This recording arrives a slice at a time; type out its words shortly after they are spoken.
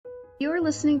You're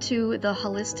listening to the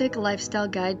Holistic Lifestyle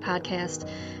Guide podcast,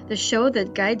 the show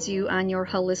that guides you on your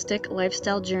holistic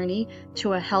lifestyle journey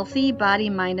to a healthy body,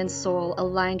 mind, and soul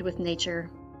aligned with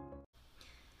nature.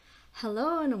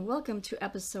 Hello, and welcome to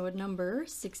episode number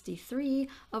 63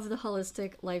 of the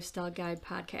Holistic Lifestyle Guide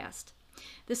podcast.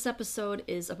 This episode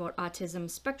is about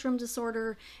autism spectrum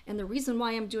disorder, and the reason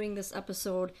why I'm doing this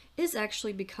episode is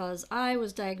actually because I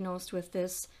was diagnosed with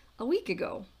this a week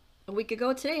ago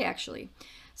today, actually.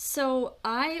 So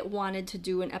I wanted to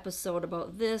do an episode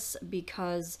about this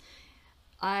because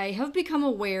I have become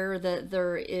aware that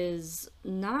there is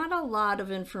not a lot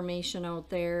of information out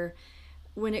there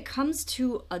when it comes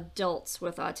to adults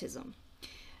with autism.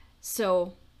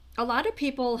 So a lot of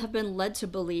people have been led to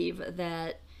believe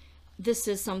that this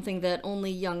is something that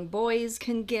only young boys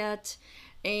can get,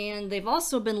 and they've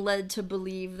also been led to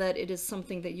believe that it is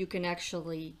something that you can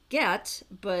actually get,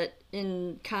 but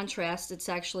in contrast, it's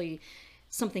actually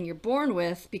something you're born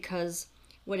with, because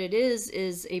what it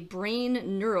is a brain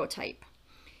neurotype.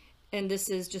 And this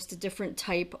is just a different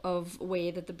type of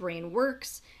way that the brain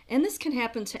works. And this can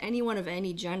happen to anyone of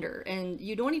any gender, and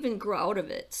you don't even grow out of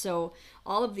it. So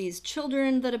all of these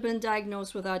children that have been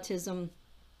diagnosed with autism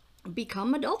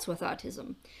become adults with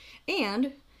autism.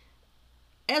 And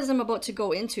as I'm about to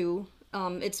go into,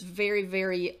 it's very,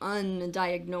 very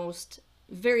undiagnosed,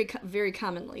 very, very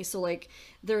commonly. So like,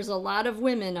 there's a lot of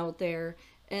women out there,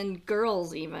 and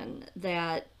girls even,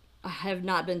 that have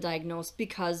not been diagnosed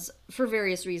because for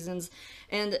various reasons.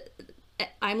 And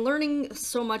I'm learning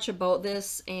so much about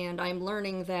this, and I'm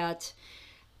learning that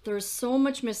there's so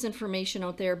much misinformation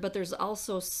out there, but there's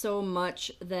also so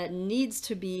much that needs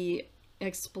to be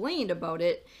explained about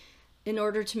it in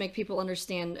order to make people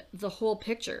understand the whole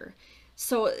picture.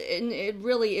 So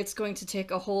it's going to take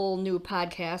a whole new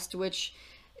podcast, which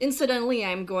incidentally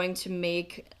I'm going to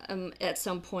make at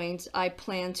some point. I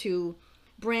plan to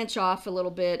branch off a little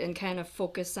bit and kind of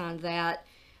focus on that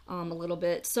a little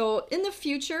bit. So in the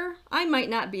future, I might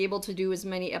not be able to do as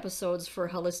many episodes for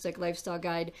Holistic Lifestyle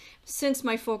Guide since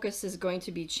my focus is going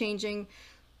to be changing.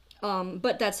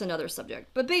 But that's another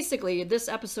subject. But basically, this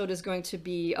episode is going to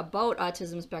be about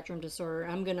autism spectrum disorder.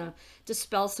 I'm going to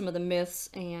dispel some of the myths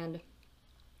and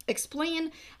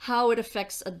explain how it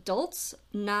affects adults,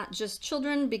 not just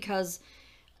children, because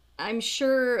I'm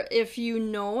sure if you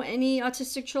know any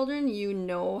autistic children, you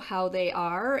know how they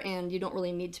are, and you don't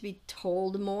really need to be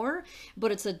told more.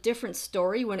 But it's a different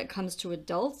story when it comes to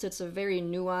adults. It's a very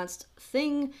nuanced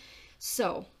thing.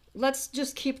 So let's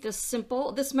just keep this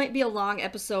simple. This might be a long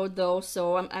episode though,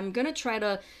 so I'm gonna try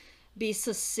to be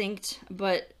succinct,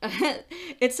 but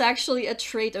it's actually a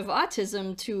trait of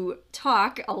autism to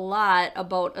talk a lot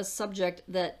about a subject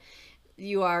that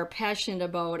you are passionate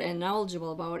about and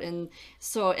knowledgeable about, and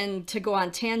to go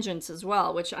on tangents as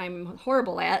well, which I'm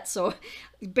horrible at. So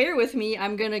bear with me.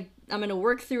 I'm gonna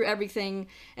work through everything,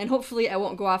 and hopefully I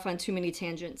won't go off on too many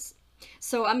tangents.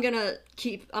 So I'm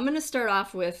gonna start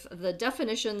off with the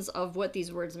definitions of what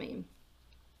these words mean,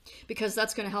 because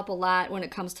that's going to help a lot when it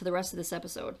comes to the rest of this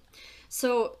episode.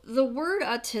 So the word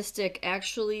autistic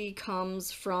actually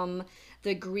comes from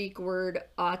the Greek word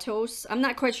autos. I'm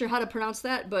not quite sure how to pronounce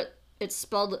that, but it's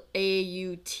spelled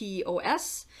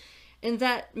A-U-T-O-S, and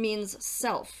that means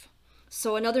self.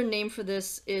 So another name for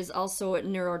this is also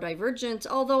neurodivergent,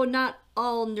 although not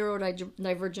all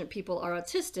neurodivergent people are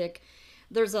autistic.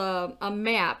 There's a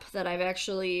map that I've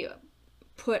actually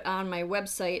put on my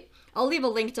website. I'll leave a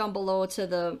link down below to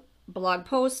the blog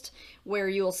post where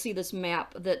you'll see this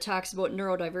map that talks about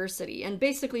neurodiversity. And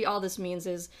basically all this means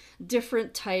is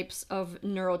different types of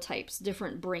neurotypes,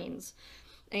 different brains.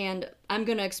 And I'm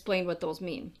going to explain what those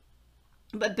mean.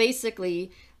 But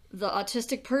basically, the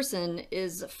autistic person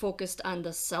is focused on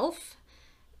the self,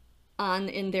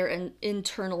 in their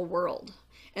internal world.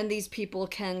 And these people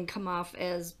can come off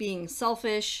as being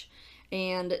selfish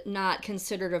and not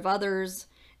considerate of others.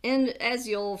 And as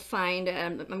you'll find,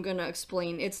 I'm going to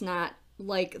explain, it's not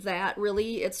like that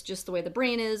really. It's just the way the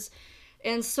brain is.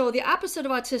 And so the opposite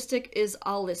of autistic is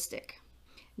allistic.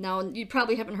 Now, you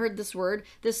probably haven't heard this word.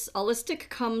 This allistic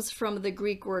comes from the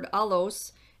Greek word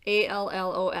allos,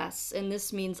 A-L-L-O-S, and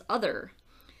this means other.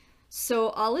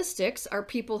 So allistics are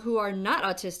people who are not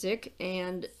autistic,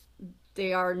 and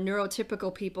they are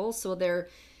neurotypical people, so they're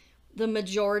the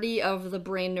majority of the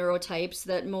brain neurotypes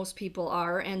that most people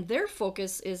are, and their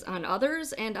focus is on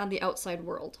others and on the outside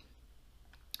world.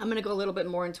 I'm going to go a little bit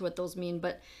more into what those mean,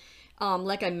 but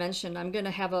like I mentioned, I'm going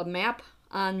to have a map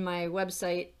on my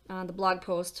website, on the blog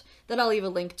post, that I'll leave a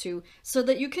link to, so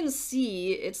that you can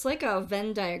see, it's like a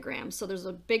Venn diagram. So there's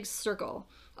a big circle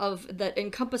that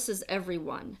encompasses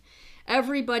everyone.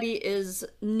 Everybody is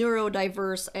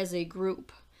neurodiverse as a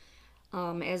group,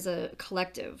 as a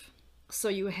collective. So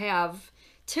you have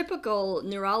typical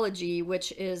neurology,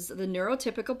 which is the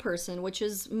neurotypical person, which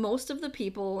is most of the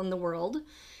people in the world.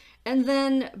 And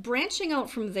then branching out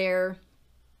from there,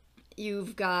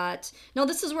 you've got, now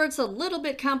this is where it's a little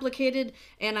bit complicated,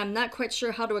 and I'm not quite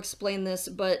sure how to explain this,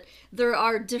 but there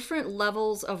are different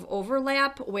levels of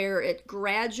overlap where it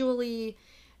gradually,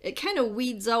 it kind of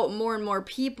weeds out more and more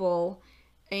people,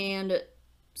 and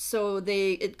so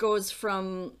it goes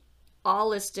from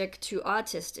allistic to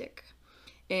autistic.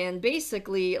 And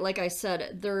basically, like I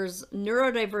said, there's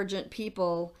neurodivergent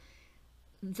people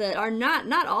that are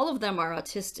not all of them are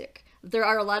autistic. There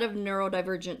are a lot of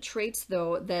neurodivergent traits,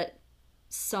 though, that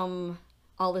some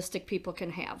allistic people can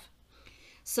have.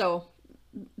 So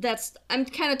I'm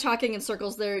kind of talking in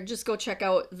circles there. Just go check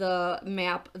out the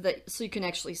map so you can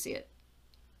actually see it.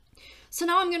 So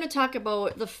now I'm going to talk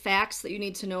about the facts that you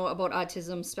need to know about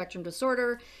autism spectrum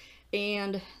disorder.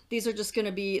 And these are just going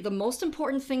to be the most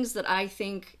important things that I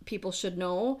think people should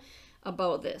know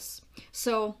about this.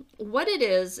 So what it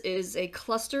is a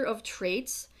cluster of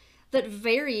traits that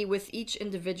vary with each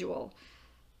individual.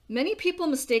 Many people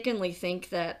mistakenly think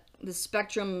that the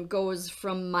spectrum goes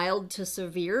from mild to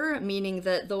severe, meaning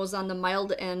that those on the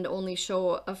mild end only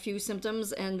show a few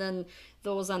symptoms and then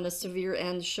those on the severe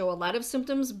end show a lot of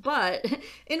symptoms. But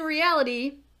in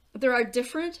reality, there are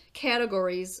different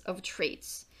categories of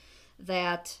traits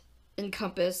that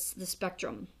encompass the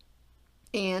spectrum.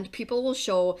 And people will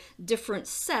show different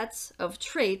sets of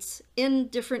traits in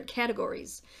different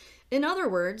categories. In other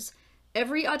words,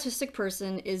 every autistic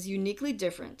person is uniquely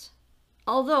different,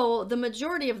 although the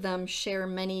majority of them share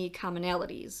many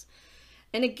commonalities.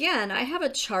 And again, I have a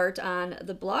chart on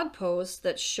the blog post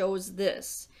that shows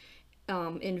this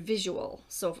in visual.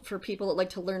 So for people that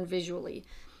like to learn visually.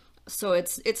 So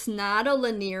it's not a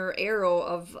linear arrow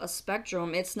of a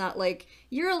spectrum. It's not like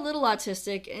you're a little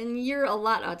autistic and you're a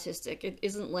lot autistic. It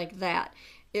isn't like that.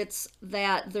 It's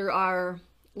that there are,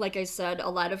 like I said, a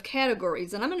lot of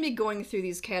categories. And I'm going to be going through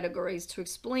these categories to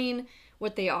explain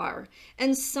what they are.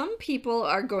 And some people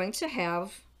are going to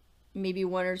have maybe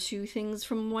 1 or 2 things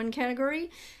from one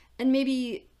category and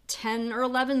maybe 10 or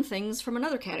 11 things from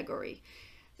another category.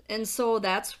 And so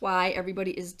that's why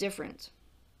everybody is different.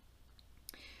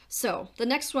 So the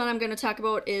next one I'm going to talk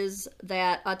about is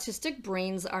that autistic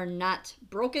brains are not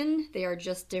broken, they are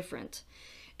just different.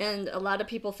 And a lot of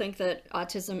people think that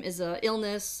autism is an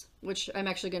illness, which I'm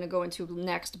actually going to go into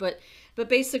next, but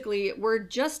basically we're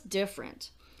just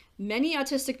different. Many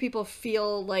autistic people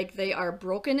feel like they are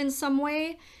broken in some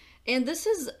way, and this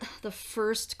is the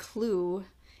first clue.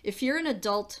 If you're an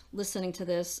adult listening to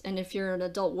this, and if you're an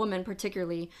adult woman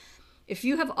particularly, if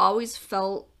you have always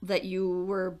felt that you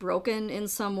were broken in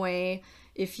some way,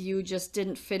 if you just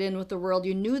didn't fit in with the world,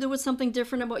 you knew there was something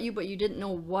different about you, but you didn't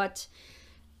know what,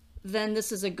 then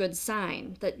this is a good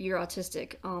sign that you're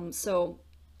autistic. So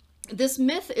this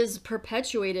myth is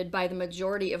perpetuated by the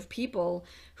majority of people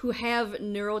who have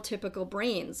neurotypical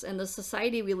brains and the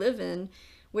society we live in,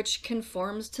 which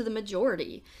conforms to the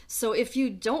majority. So if you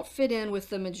don't fit in with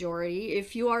the majority,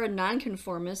 if you are a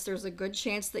nonconformist, there's a good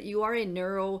chance that you are a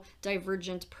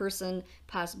neurodivergent person,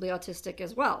 possibly autistic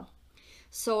as well.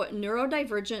 So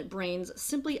neurodivergent brains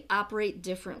simply operate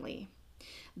differently.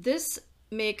 This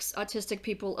makes autistic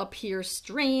people appear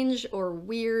strange or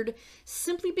weird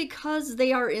simply because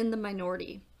they are in the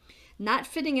minority. Not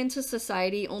fitting into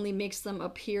society only makes them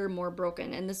appear more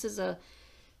broken, and this is a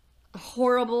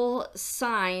horrible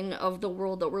sign of the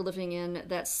world that we're living in,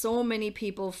 that so many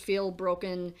people feel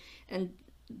broken and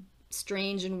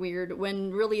strange and weird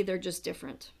when really they're just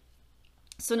different.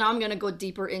 So now I'm going to go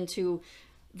deeper into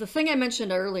the thing I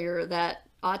mentioned earlier, that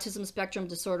autism spectrum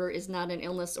disorder is not an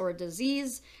illness or a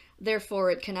disease,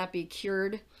 therefore it cannot be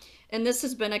cured. And this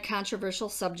has been a controversial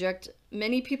subject.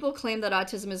 Many people claim that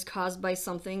autism is caused by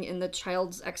something in the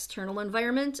child's external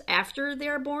environment after they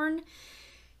are born.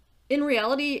 In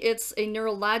reality, it's a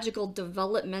neurological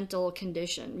developmental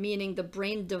condition, meaning the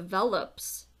brain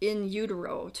develops in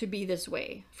utero to be this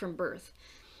way from birth.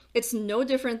 It's no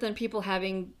different than people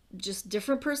having just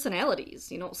different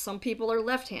personalities. You know, some people are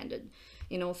left-handed,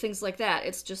 you know, things like that.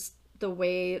 It's just the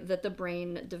way that the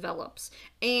brain develops.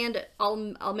 And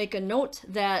I'll make a note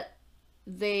that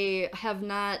they have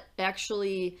not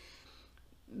actually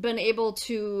been able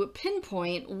to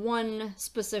pinpoint one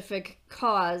specific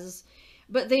cause,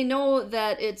 but they know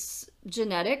that it's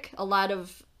genetic. A lot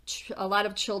of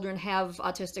children have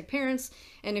autistic parents,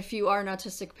 and if you are an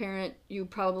autistic parent, you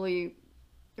probably,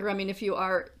 or I mean, if you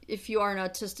are an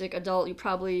autistic adult, you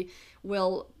probably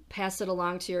will pass it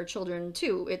along to your children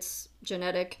too. It's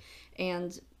genetic,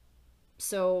 And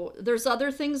so there's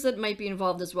other things that might be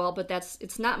involved as well, but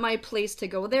it's not my place to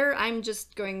go there. I'm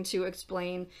just going to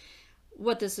explain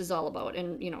what this is all about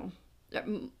and,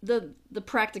 the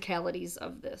practicalities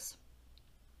of this.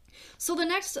 So the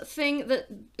next thing that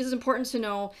is important to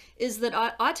know is that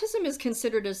autism is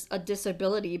considered as a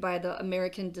disability by the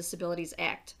American Disabilities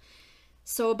Act.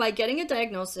 So by getting a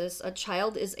diagnosis, a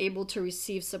child is able to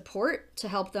receive support to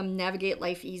help them navigate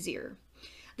life easier.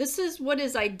 This is what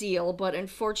is ideal, but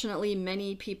unfortunately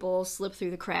many people slip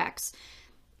through the cracks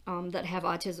that have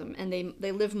autism, and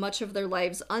they live much of their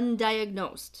lives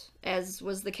undiagnosed, as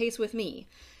was the case with me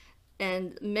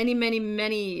and many, many,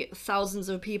 many thousands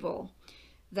of people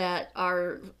that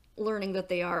are learning that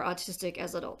they are autistic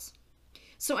as adults.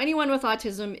 So anyone with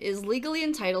autism is legally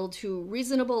entitled to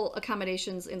reasonable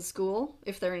accommodations in school,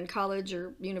 if they're in college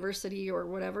or university or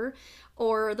whatever,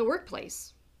 or the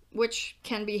workplace, which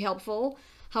can be helpful.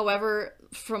 However,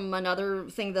 from another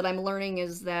thing that I'm learning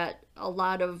is that a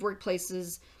lot of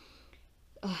workplaces,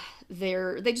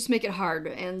 they just make it hard.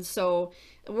 And so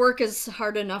work is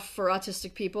hard enough for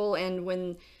autistic people, and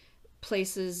when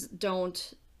places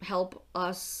don't help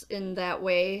us in that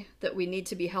way that we need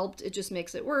to be helped, it just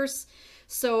makes it worse.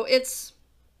 So it's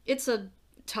a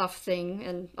tough thing,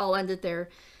 and I'll end it there.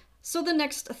 So the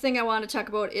next thing I want to talk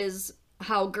about is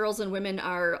how girls and women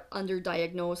are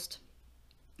underdiagnosed.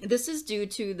 This is due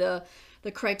to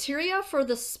the criteria for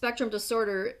the spectrum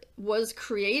disorder was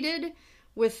created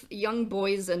with young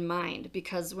boys in mind,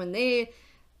 because when they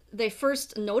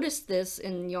first noticed this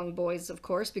in young boys, of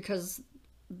course, because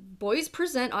boys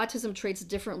present autism traits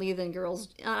differently than girls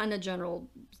in a general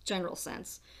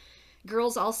sense.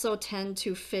 Girls also tend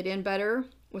to fit in better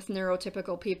with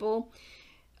neurotypical people.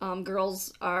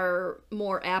 Girls are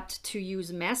more apt to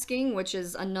use masking, which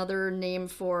is another name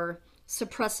for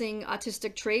suppressing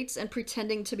autistic traits and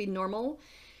pretending to be normal.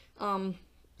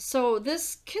 So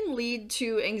this can lead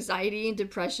to anxiety,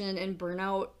 depression, and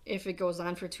burnout if it goes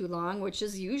on for too long, which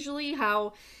is usually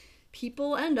how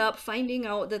people end up finding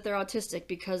out that they're autistic,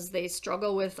 because they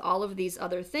struggle with all of these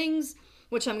other things,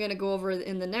 which I'm going to go over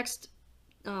in the next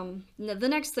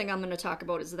thing I'm going to talk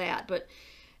about is that. But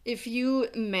if you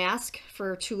mask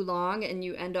for too long and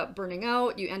you end up burning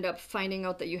out, you end up finding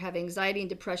out that you have anxiety and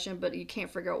depression, but you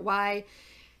can't figure out why.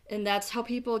 And that's how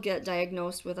people get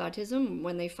diagnosed with autism,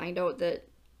 when they find out that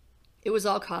it was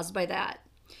all caused by that.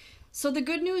 So the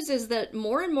good news is that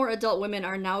more and more adult women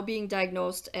are now being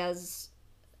diagnosed as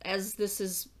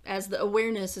the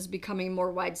awareness is becoming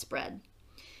more widespread.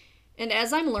 And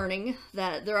as I'm learning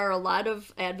that there are a lot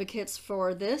of advocates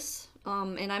for this,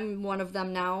 and I'm one of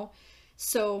them now,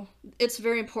 so it's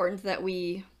very important that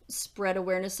we spread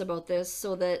awareness about this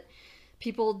so that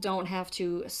people don't have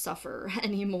to suffer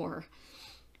anymore.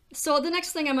 So the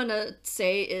next thing I'm going to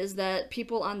say is that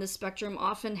people on the spectrum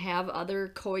often have other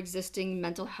coexisting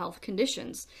mental health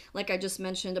conditions. Like I just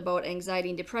mentioned about anxiety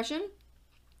and depression,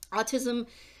 autism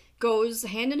goes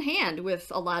hand in hand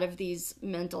with a lot of these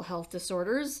mental health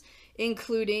disorders,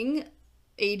 including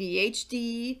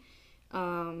ADHD,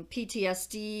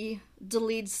 PTSD,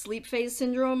 delayed sleep phase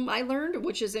syndrome, I learned,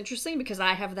 which is interesting because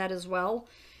I have that as well.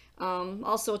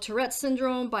 Also Tourette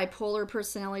syndrome, bipolar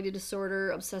personality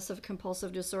disorder, obsessive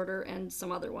compulsive disorder, and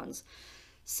some other ones.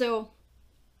 So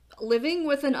living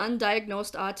with an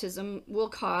undiagnosed autism will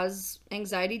cause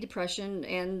anxiety, depression,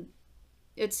 and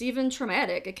it's even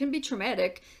traumatic. It can be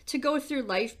traumatic to go through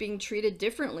life being treated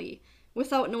differently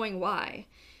without knowing why.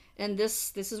 And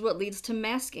this is what leads to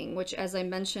masking, which, as I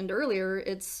mentioned earlier,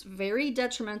 it's very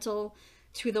detrimental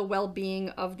to the well-being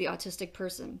of the autistic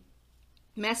person.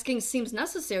 Masking seems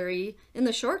necessary in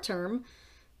the short term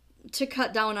to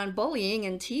cut down on bullying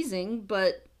and teasing,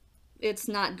 but it's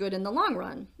not good in the long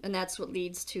run. And that's what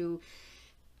leads to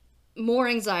more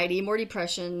anxiety, more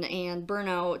depression, and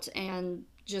burnout, and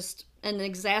just an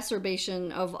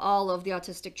exacerbation of all of the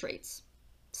autistic traits.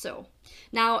 So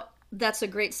now that's a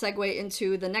great segue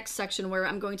into the next section, where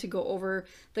I'm going to go over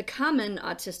the common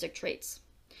autistic traits.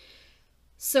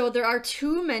 So there are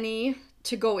too many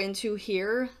to go into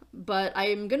here, but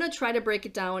I'm going to try to break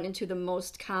it down into the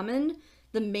most common,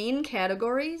 the main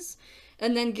categories,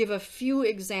 and then give a few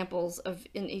examples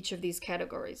in each of these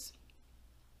categories.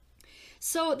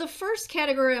 So the first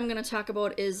category I'm going to talk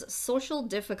about is social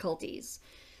difficulties.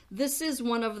 This is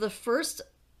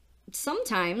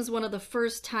sometimes one of the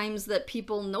first times that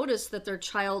people notice that their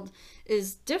child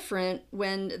is different,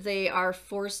 when they are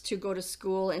forced to go to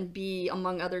school and be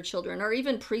among other children, or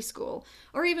even preschool,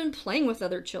 or even playing with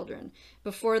other children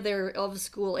before they're of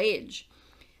school age.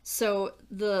 So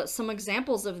some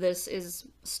examples of this is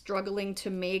struggling to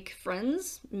make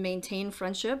friends, maintain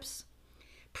friendships,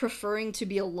 preferring to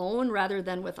be alone rather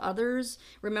than with others.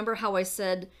 Remember how I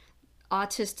said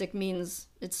autistic means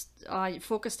it's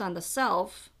focused on the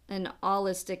self, and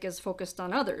allistic is focused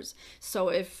on others. So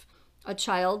if a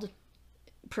child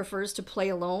prefers to play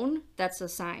alone, that's a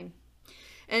sign.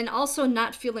 And also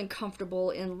not feeling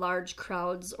comfortable in large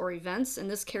crowds or events, and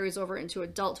this carries over into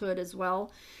adulthood as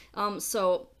well.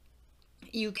 So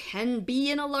you can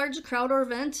be in a large crowd or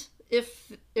event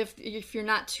if you're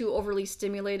not too overly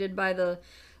stimulated by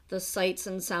the sights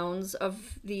and sounds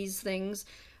of these things.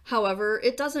 However,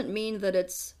 it doesn't mean that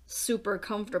it's super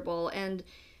comfortable. And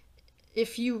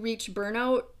if you reach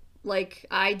burnout like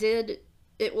I did,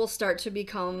 it will start to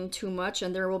become too much,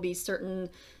 and there will be certain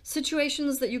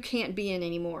situations that you can't be in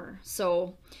anymore.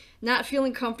 So not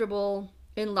feeling comfortable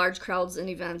in large crowds and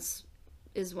events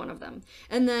is one of them.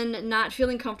 And then not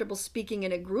feeling comfortable speaking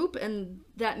in a group, and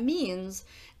that means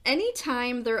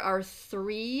anytime there are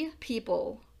 3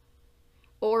 people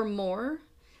or more,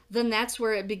 then that's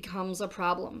where it becomes a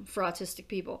problem for autistic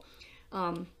people.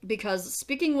 Because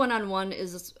speaking one-on-one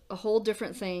is a whole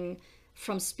different thing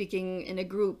from speaking in a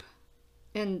group.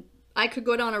 And I could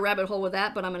go down a rabbit hole with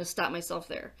that, but I'm going to stop myself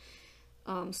there.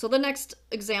 So the next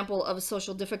example of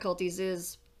social difficulties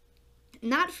is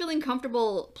not feeling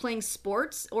comfortable playing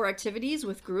sports or activities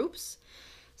with groups.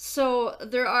 So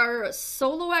there are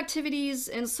solo activities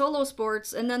and solo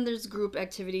sports, and then there's group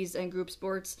activities and group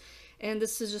sports. And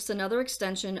this is just another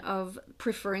extension of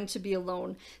preferring to be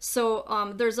alone.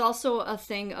 So there's also a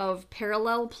thing of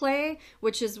parallel play,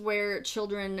 which is where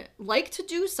children like to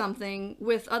do something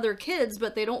with other kids,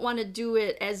 but they don't want to do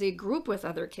it as a group with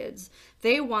other kids.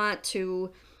 They want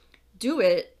to do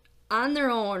it on their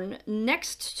own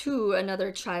next to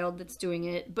another child that's doing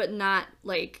it, but not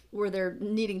like where they're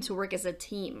needing to work as a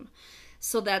team.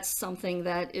 So that's something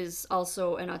that is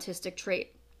also an autistic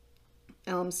trait.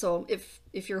 So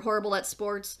if you're horrible at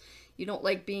sports, you don't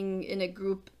like being in a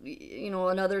group,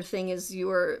 another thing is you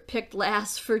were picked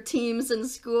last for teams in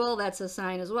school, that's a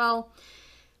sign as well.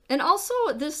 And also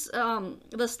this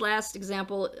last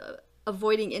example,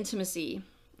 avoiding intimacy.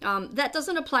 That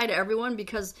doesn't apply to everyone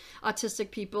because autistic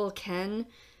people can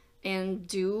and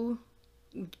do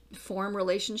form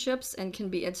relationships and can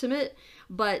be intimate,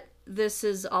 but this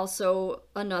is also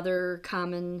another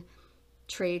common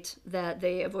trait that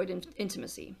they avoid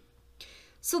intimacy.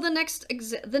 So the next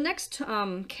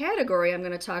category I'm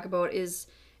going to talk about is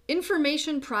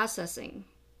information processing.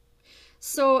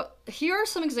 So here are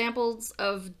some examples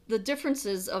of the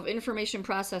differences of information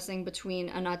processing between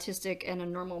an autistic and a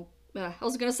normal. I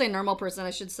was going to say normal person.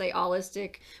 I should say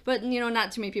allistic, but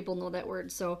not too many people know that word.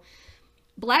 So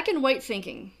black and white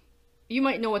thinking. You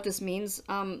might know what this means.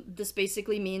 This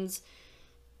basically means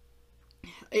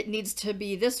it needs to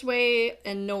be this way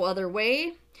and no other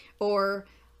way, or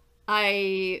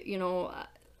this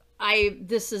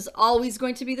is always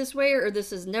going to be this way, or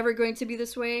this is never going to be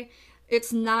this way.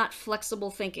 It's not flexible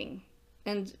thinking.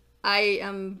 And I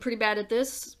am pretty bad at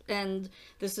this, and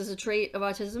this is a trait of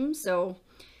autism. So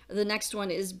the next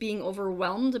one is being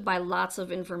overwhelmed by lots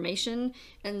of information.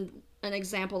 And an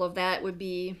example of that would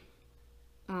be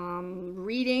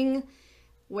reading,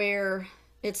 where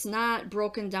it's not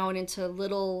broken down into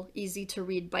little,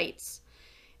 easy-to-read bites.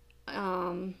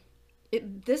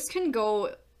 This can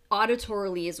go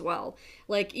auditorily as well.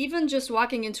 Like, even just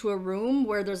walking into a room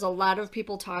where there's a lot of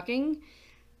people talking,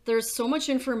 there's so much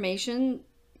information.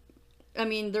 I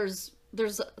mean, there's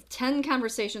 10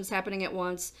 conversations happening at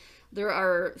once. There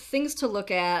are things to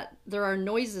look at. There are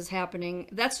noises happening.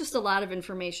 That's just a lot of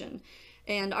information.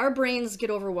 And our brains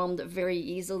get overwhelmed very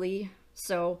easily.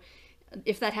 So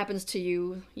if that happens to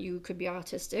you, you could be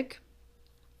autistic.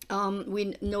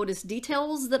 We notice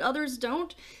details that others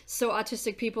don't. So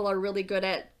autistic people are really good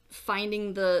at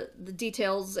finding the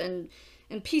details and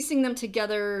piecing them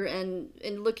together and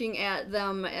looking at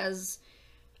them as,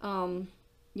 do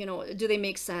they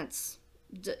make sense?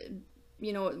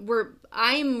 Me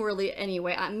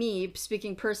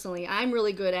speaking personally, I'm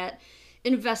really good at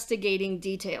investigating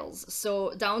details.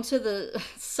 So down to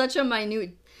such a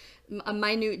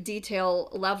minute detail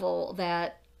level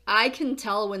that I can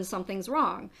tell when something's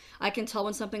wrong. I can tell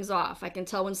when something's off. I can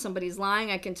tell when somebody's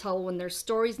lying. I can tell when their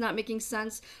story's not making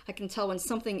sense. I can tell when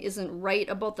something isn't right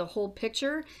about the whole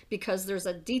picture because there's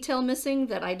a detail missing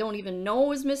that I don't even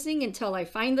know is missing until I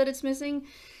find that it's missing.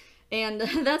 And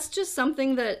that's just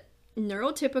something that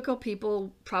neurotypical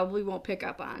people probably won't pick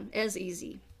up on as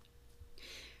easy.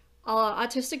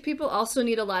 Autistic people also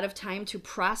need a lot of time to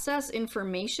process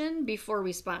information before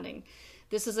responding.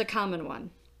 This is a common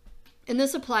one. And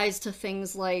this applies to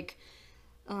things like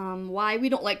why we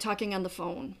don't like talking on the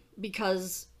phone,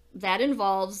 because that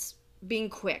involves being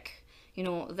quick. You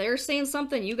know, they're saying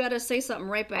something, you got to say something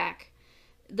right back.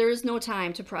 There's no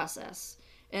time to process.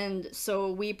 And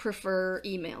so we prefer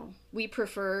email. We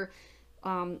prefer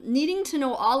needing to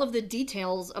know all of the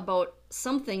details about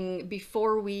something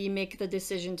before we make the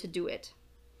decision to do it.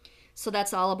 So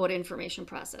that's all about information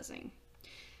processing.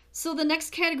 So the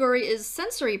next category is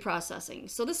sensory processing.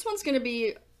 So this one's going to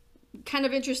be kind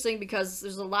of interesting because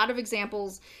there's a lot of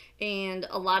examples and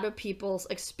a lot of people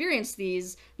experience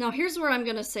these. Now, here's where I'm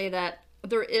going to say that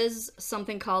there is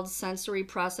something called sensory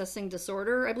processing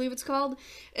disorder, I believe it's called,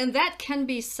 and that can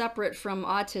be separate from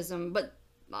autism, but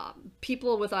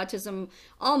people with autism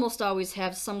almost always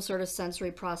have some sort of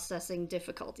sensory processing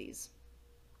difficulties.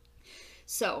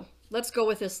 So let's go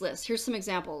with this list. Here's some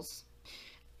examples.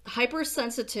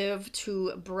 Hypersensitive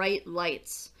to bright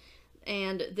lights.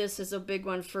 And this is a big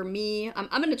one for me.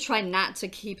 I'm going to try not to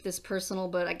keep this personal,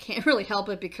 but I can't really help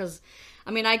it because,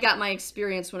 I mean, I got my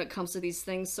experience when it comes to these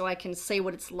things, so I can say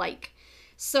what it's like.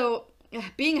 So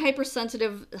being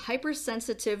hypersensitive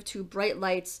to bright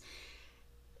lights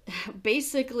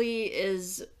basically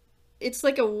it's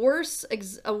like a worse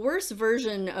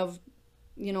version of,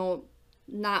 you know,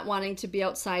 not wanting to be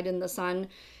outside in the sun.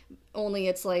 Only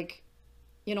it's like,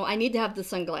 you know, I need to have the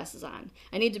sunglasses on.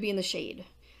 I need to be in the shade.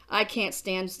 I can't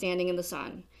stand standing in the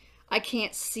sun. I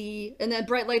can't see. And then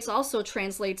bright lights also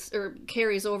translates or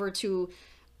carries over to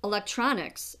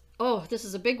electronics. Oh, this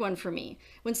is a big one for me.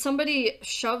 When somebody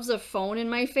shoves a phone in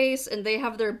my face and they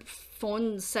have their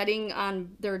phone setting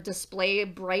on their display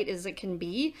bright as it can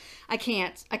be, I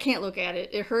can't look at it.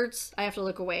 It hurts. I have to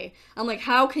look away. I'm like,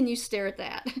 how can you stare at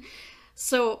that?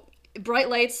 So bright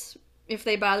lights, if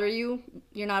they bother you,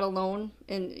 you're not alone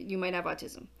and you might have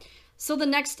autism. So the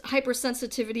next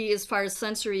hypersensitivity as far as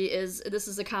sensory this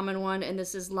is a common one, and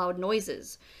this is loud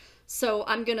noises. So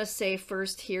I'm going to say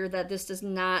first here that this does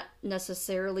not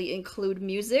necessarily include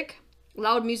music.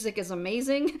 Loud music is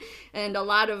amazing, and a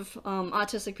lot of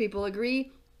autistic people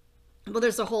agree. But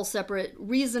there's a whole separate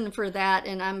reason for that,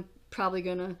 and I'm probably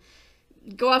going to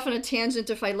go off on a tangent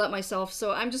if I let myself.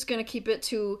 So I'm just going to keep it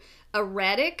to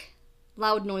erratic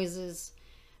loud noises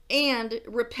and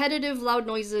repetitive loud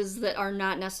noises that are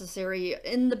not necessary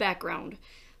in the background.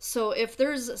 So if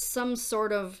there's some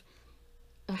sort of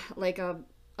like a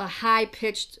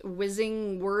high-pitched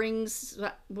whizzing, whirring,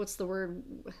 what's the word,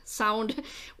 sound,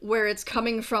 where it's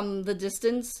coming from the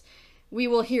distance, we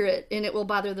will hear it and it will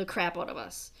bother the crap out of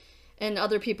us. And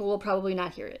other people will probably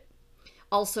not hear it.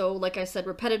 Also, like I said,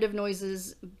 repetitive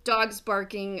noises, dogs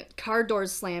barking, car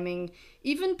doors slamming,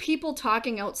 even people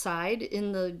talking outside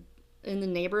in the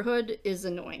neighborhood is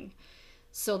annoying.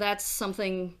 So that's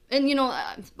something, and you know,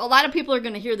 a lot of people are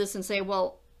going to hear this and say,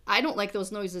 well, I don't like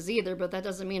those noises either, but that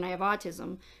doesn't mean I have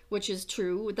autism, which is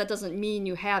true. That doesn't mean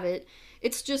you have it.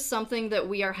 It's just something that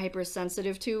we are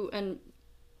hypersensitive to, and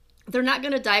they're not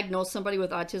going to diagnose somebody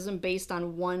with autism based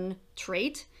on one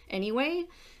trait anyway.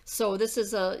 So this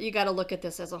is you got to look at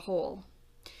this as a whole.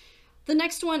 The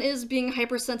next one is being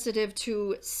hypersensitive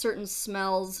to certain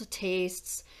smells,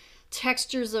 tastes,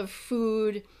 textures of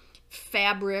food,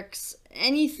 fabrics,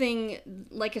 anything.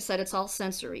 Like I said, it's all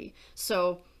sensory.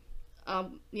 So,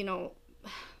 you know,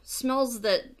 smells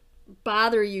that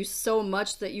bother you so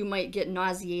much that you might get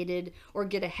nauseated or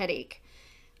get a headache.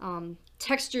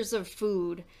 Textures of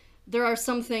food. There are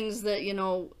some things that, you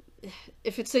know,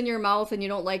 if it's in your mouth and you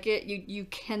don't like it, you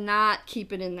cannot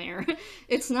keep it in there.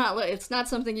 It's not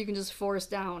something you can just force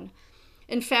down.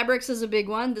 And fabrics is a big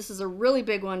one. This is a really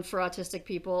big one for autistic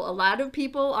people. A lot of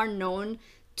people are known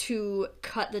to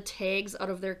cut the tags out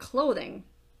of their clothing.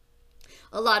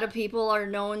 A lot of people are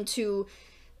known to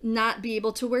not be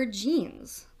able to wear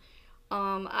jeans.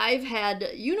 I've had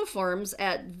uniforms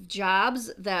at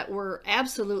jobs that were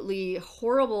absolutely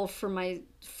horrible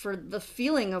for the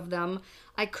feeling of them.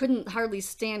 I couldn't hardly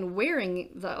stand wearing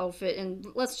the outfit, and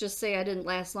let's just say I didn't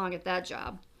last long at that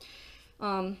job.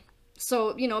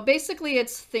 So, you know, basically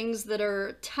it's things that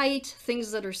are tight,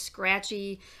 things that are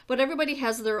scratchy, but everybody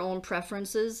has their own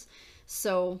preferences.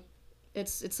 So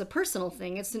it's a personal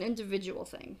thing. It's an individual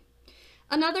thing.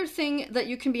 Another thing that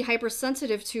you can be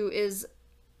hypersensitive to is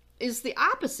the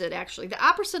opposite, actually. The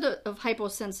opposite of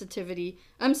hyposensitivity.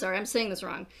 I'm sorry, I'm saying this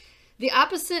wrong. The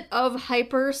opposite of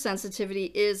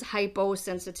hypersensitivity is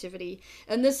hyposensitivity.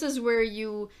 And this is where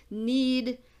you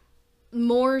need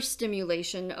more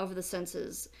stimulation of the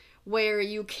senses, where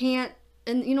you can't,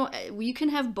 and you know, you can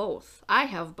have both. I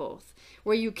have both,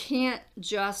 where you can't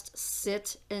just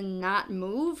sit and not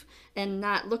move and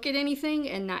not look at anything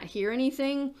and not hear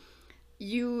anything.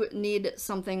 You need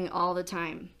something all the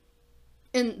time.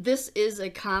 And this is a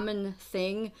common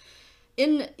thing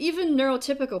in even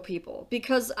neurotypical people,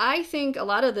 because I think a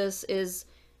lot of this is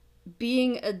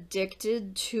being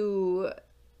addicted to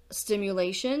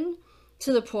stimulation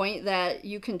to the point that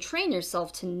you can train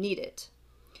yourself to need it.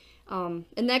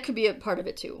 And that could be a part of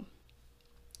it too.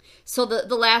 So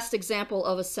the last example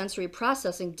of a sensory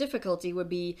processing difficulty would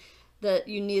be that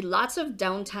you need lots of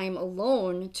downtime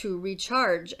alone to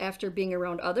recharge after being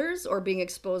around others or being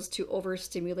exposed to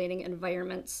overstimulating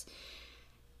environments.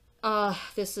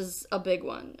 This is a big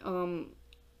one.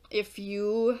 If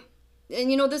you,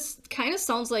 and this kind of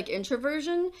sounds like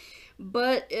introversion,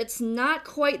 but it's not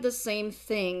quite the same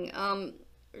thing.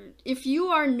 If you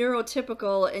are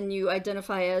neurotypical and you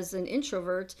identify as an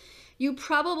introvert, you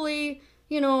probably,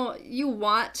 you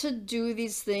want to do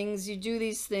these things, you do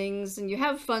these things, and you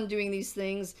have fun doing these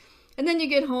things. And then you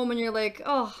get home and you're like,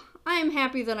 oh, I'm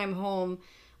happy that I'm home.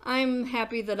 I'm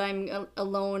happy that I'm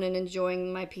alone and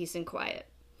enjoying my peace and quiet.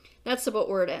 That's about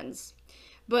where it ends.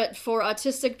 But for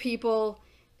autistic people,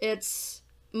 it's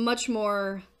much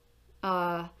more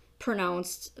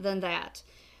pronounced than that.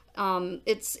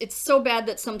 It's so bad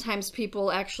that sometimes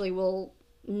people actually will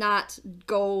not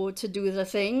go to do the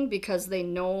thing because they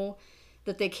know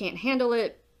that they can't handle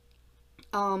it.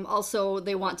 Also,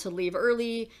 they want to leave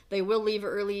early. They will leave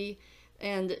early.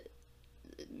 And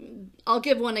I'll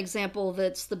give one example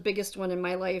that's the biggest one in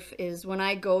my life is when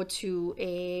I go to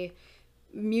a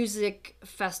music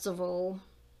festival,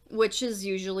 which is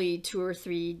usually 2 or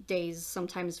 3 days,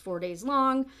 sometimes 4 days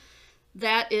long.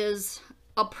 That is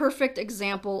a perfect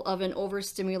example of an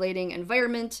overstimulating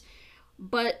environment.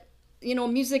 But,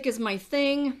 music is my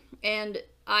thing, and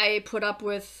I put up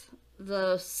with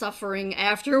the suffering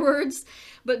afterwards.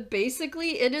 But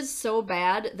basically, it is so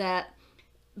bad that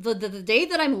the day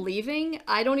that I'm leaving,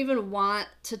 I don't even want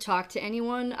to talk to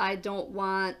anyone. I don't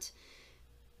want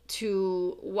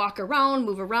to walk around,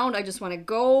 move around. I just want to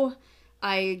go.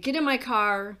 I get in my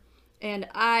car and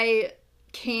I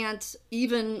can't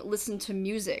even listen to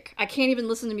music. I can't even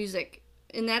listen to music.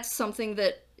 And that's something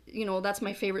that, that's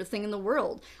my favorite thing in the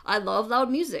world. I love loud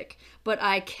music, but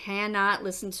I cannot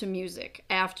listen to music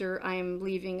after I'm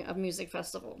leaving a music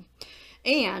festival.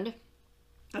 And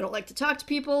I don't like to talk to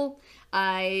people.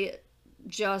 I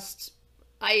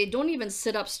don't even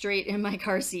sit up straight in my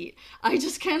car seat. I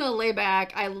just kind of lay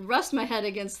back. I rest my head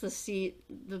against the seat,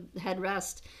 the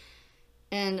headrest,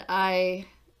 and I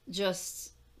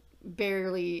just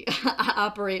barely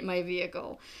operate my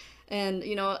vehicle. And,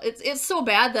 it's so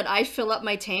bad that I fill up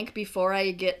my tank before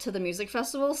I get to the music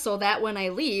festival so that when I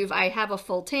leave, I have a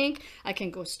full tank. I can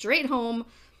go straight home.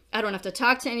 I don't have to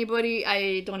talk to anybody.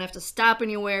 I don't have to stop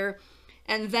anywhere.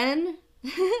 And then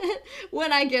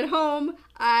when I get home,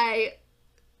 I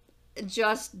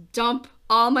just dump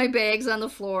all my bags on the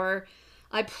floor.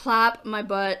 I plop my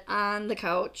butt on the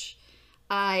couch.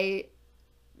 I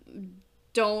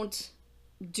don't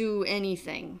do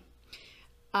anything.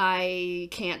 I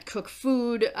can't cook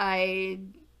food. I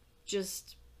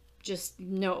just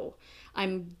no.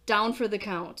 I'm down for the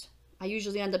count. I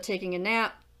usually end up taking a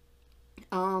nap.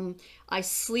 I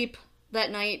sleep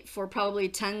that night for probably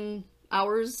 10,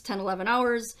 11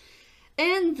 hours.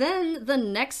 And then the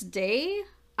next day,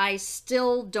 I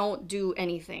still don't do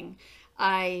anything.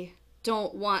 I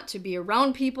don't want to be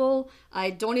around people.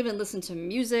 I don't even listen to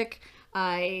music.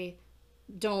 I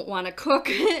don't want to cook.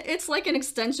 It's like an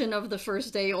extension of the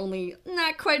first day, only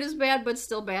not quite as bad, but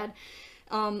still bad.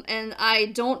 And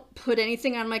I don't put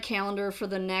anything on my calendar for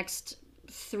the next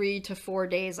 3 to 4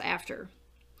 days after.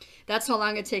 That's how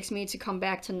long it takes me to come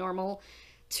back to normal,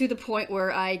 to the point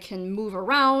where I can move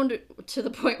around, to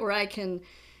the point where I can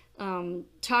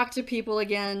talk to people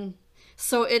again.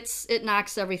 So it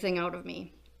knocks everything out of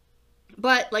me.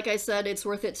 But like I said, it's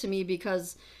worth it to me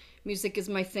because music is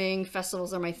my thing.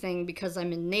 Festivals are my thing because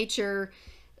I'm in nature.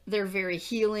 They're very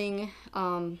healing.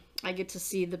 I get to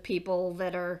see the people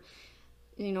that are,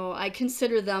 I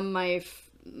consider them my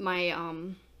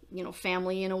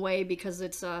family in a way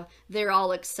because they're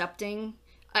all accepting.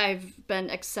 I've been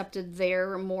accepted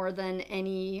there more than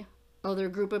any other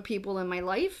group of people in my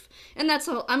life. And that's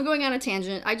all. I'm going on a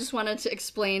tangent. I just wanted to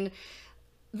explain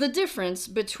the difference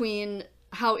between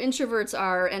how introverts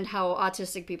are and how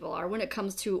autistic people are when it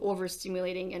comes to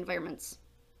overstimulating environments.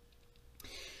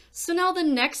 So now the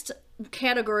next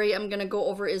category I'm going to go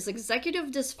over is executive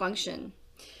dysfunction.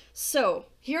 So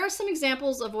here are some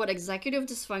examples of what executive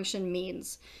dysfunction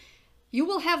means. You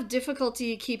will have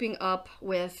difficulty keeping up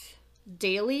with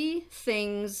daily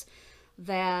things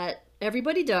that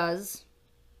everybody does,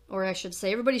 or I should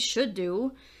say everybody should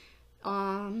do.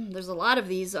 There's a lot of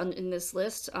these in this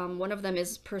list. One of them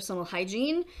is personal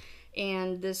hygiene,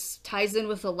 and this ties in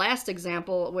with the last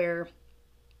example where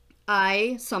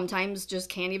I sometimes just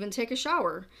can't even take a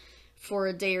shower for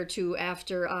a day or two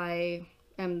after I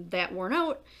am that worn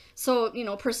out. So,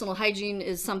 personal hygiene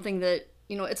is something that,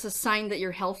 it's a sign that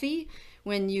you're healthy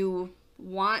when you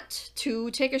want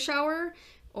to take a shower,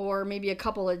 or maybe a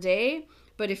couple a day.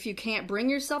 But if you can't bring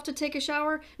yourself to take a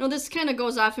shower, this kind of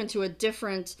goes off into a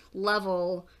different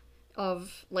level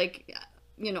of, like,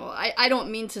 I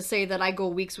don't mean to say that I go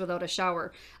weeks without a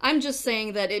shower. I'm just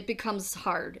saying that it becomes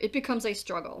hard. It becomes a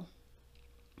struggle.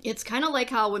 It's kind of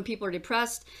like how when people are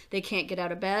depressed, they can't get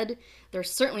out of bed. They're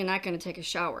certainly not going to take a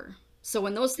shower. So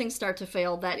when those things start to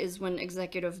fail, that is when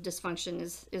executive dysfunction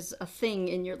is a thing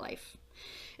in your life.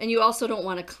 And you also don't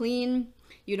want to clean.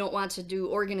 You don't want to do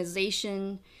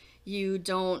organization. You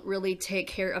don't really take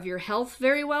care of your health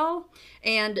very well.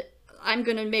 And I'm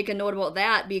going to make a note about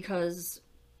that because,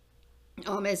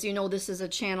 as you know, this is a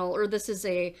channel, or this is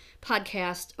a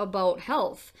podcast about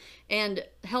health. And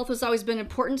health has always been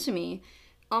important to me.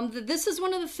 This is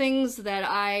one of the things that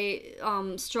I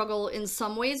struggle in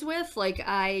some ways with. Like,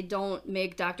 I don't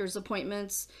make doctor's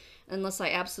appointments unless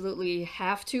I absolutely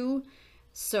have to.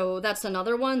 So that's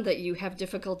another one, that you have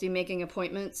difficulty making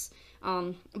appointments.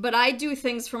 But I do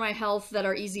things for my health that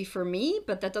are easy for me,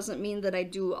 but that doesn't mean that I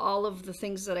do all of the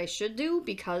things that I should do,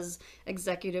 because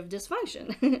executive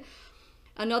dysfunction.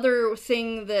 Another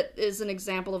thing that is an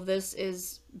example of this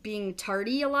is being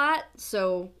tardy a lot.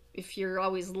 So if you're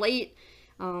always late.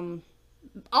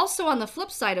 Also, on the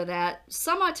flip side of that,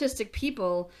 some autistic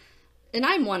people, and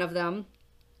I'm one of them,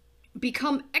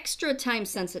 become extra time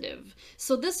sensitive.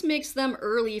 So this makes them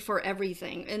early for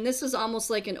everything. And this is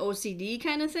almost like an OCD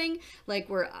kind of thing, like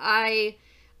where I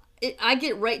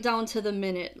get right down to the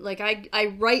minute. Like,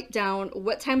 I write down,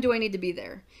 what time do I need to be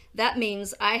there? That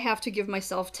means I have to give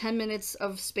myself 10 minutes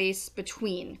of space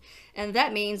between. And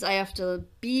that means I have to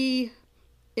be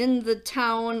in the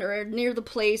town or near the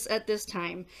place at this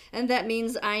time. And that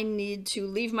means I need to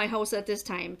leave my house at this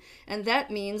time. And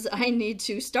that means I need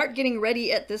to start getting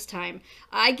ready at this time.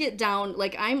 I get down,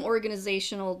 like, I'm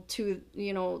organizational to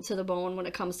the bone when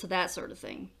it comes to that sort of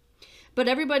thing. But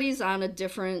everybody's on a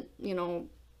different,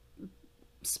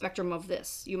 spectrum of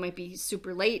this. You might be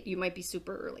super late, you might be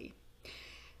super early.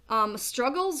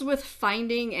 Struggles with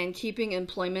finding and keeping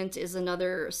employment is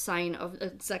another sign of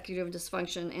executive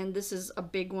dysfunction, and this is a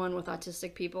big one with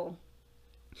autistic people.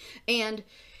 And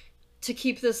to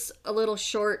keep this a little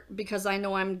short, because I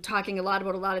know I'm talking a lot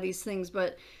about a lot of these things,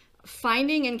 but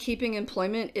finding and keeping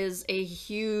employment is a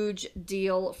huge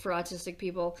deal for autistic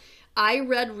people. I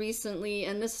read recently,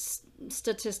 and this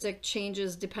statistic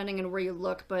changes depending on where you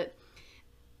look, but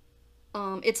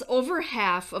it's over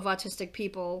half of autistic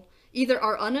people either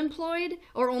are unemployed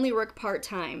or only work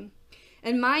part-time.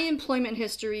 And my employment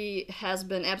history has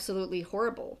been absolutely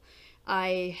horrible.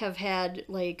 I have had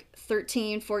like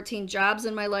 13, 14 jobs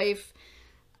in my life.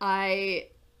 I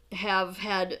have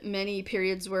had many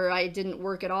periods where I didn't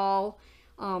work at all.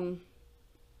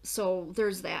 So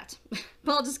there's that.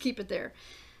 But I'll just keep it there.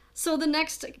 So the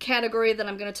next category that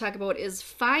I'm going to talk about is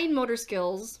fine motor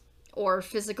skills or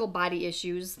physical body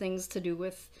issues, things to do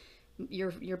with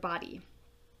your body.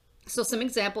 So some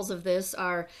examples of this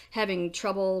are having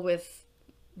trouble with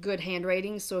good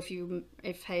handwriting. So if you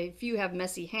have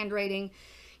messy handwriting,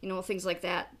 things like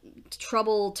that.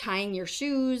 Trouble tying your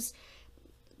shoes,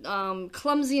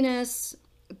 clumsiness,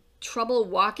 trouble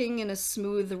walking in a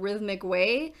smooth, rhythmic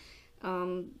way.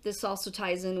 This also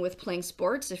ties in with playing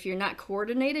sports. If you're not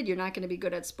coordinated, you're not going to be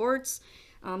good at sports.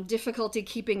 Difficulty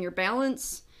keeping your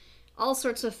balance. All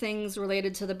sorts of things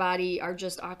related to the body are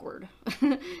just awkward.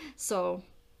 So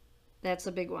that's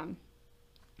a big one.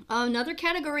 Another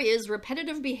category is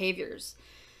repetitive behaviors.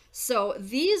 So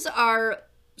these are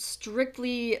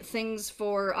strictly things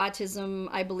for autism,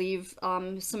 I believe.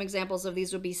 Some examples of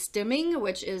these would be stimming,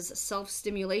 which is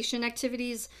self-stimulation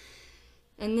activities.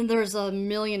 And then there's a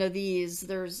million of these.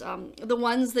 There's the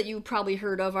ones that you probably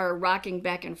heard of are rocking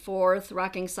back and forth,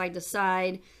 rocking side to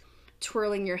side,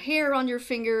 twirling your hair on your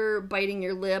finger, biting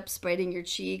your lips, biting your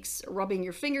cheeks, rubbing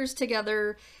your fingers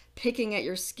together, picking at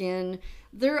your skin.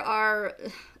 There are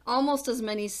almost as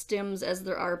many stims as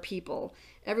there are people.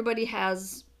 Everybody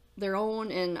has their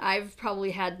own, and I've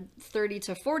probably had 30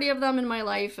 to 40 of them in my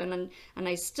life, and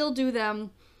I still do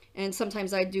them, and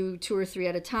sometimes I do 2 or 3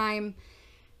 at a time.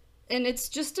 And it's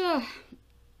just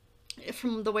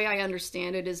from the way I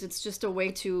understand it, it's just a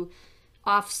way to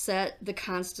offset the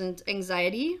constant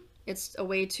anxiety. It's a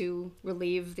way to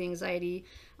relieve the anxiety,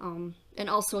 and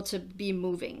also to be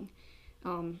moving.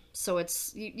 So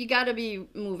it's, you gotta be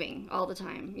moving all the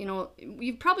time.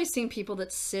 You've probably seen people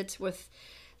that sit with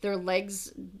their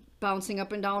legs bouncing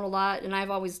up and down a lot, and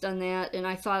I've always done that, and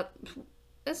I thought,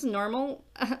 that's normal,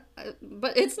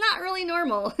 but it's not really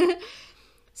normal.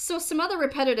 So, some other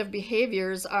repetitive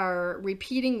behaviors are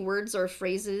repeating words or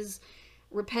phrases,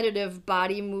 repetitive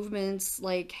body movements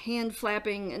like hand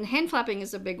flapping, and hand flapping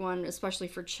is a big one, especially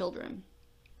for children.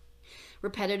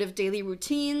 Repetitive daily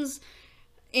routines,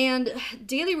 and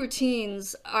daily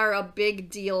routines are a big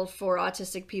deal for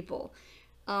autistic people.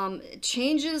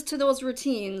 Changes to those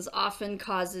routines often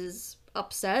causes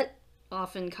upset,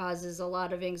 often causes a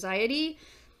lot of anxiety,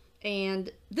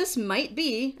 and this might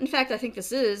be, in fact, I think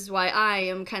this is why I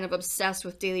am kind of obsessed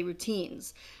with daily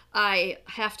routines. I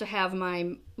have to have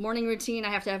my morning routine, I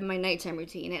have to have my nighttime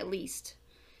routine at least.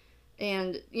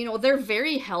 And, they're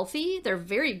very healthy, they're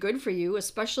very good for you,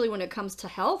 especially when it comes to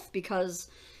health, because,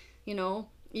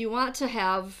 you want to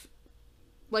have,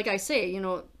 like I say,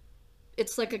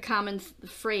 it's like a common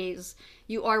phrase,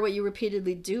 you are what you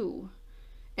repeatedly do.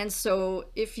 And so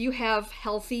if you have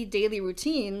healthy daily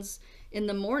routines in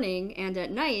the morning and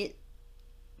at night,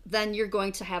 then you're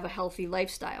going to have a healthy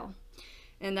lifestyle.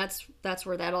 And that's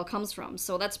where that all comes from.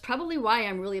 So that's probably why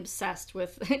I'm really obsessed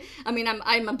with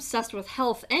I'm obsessed with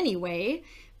health anyway,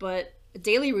 but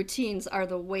daily routines are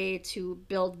the way to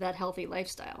build that healthy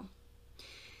lifestyle.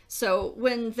 So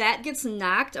when that gets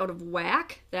knocked out of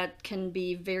whack, that can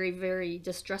be very, very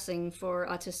distressing for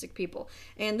autistic people.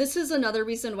 And this is another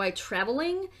reason why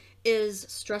traveling is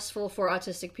stressful for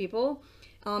autistic people.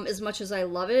 As much as I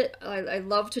love it, I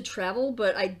love to travel,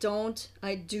 but I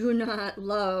do not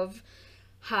love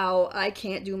how I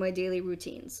can't do my daily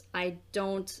routines. I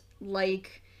don't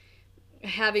like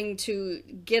having to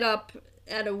get up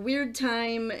at a weird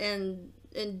time and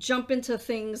jump into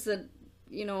things that,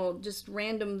 just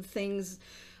random things.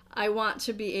 I want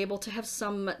to be able to have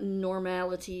some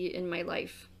normality in my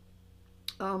life.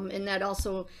 And that's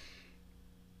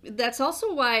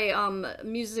also why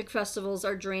music festivals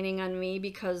are draining on me,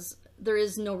 because there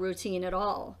is no routine at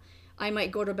all. I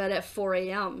might go to bed at 4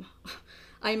 a.m.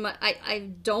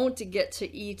 I don't get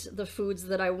to eat the foods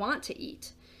that I want to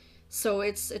eat. So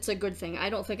it's a good thing. I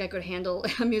don't think I could handle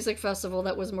a music festival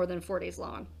that was more than 4 days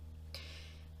long.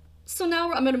 So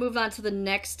now I'm going to move on to the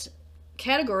next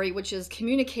category, which is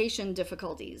communication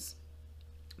difficulties.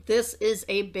 This is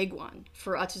a big one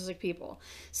for autistic people.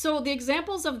 So the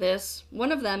examples of this,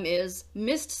 one of them is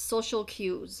missed social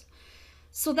cues.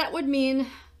 So that would mean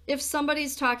if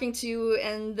somebody's talking to you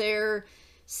and they're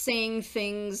saying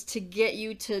things to get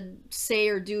you to say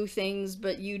or do things,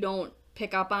 but you don't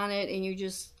pick up on it and you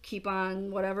just keep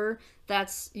on whatever,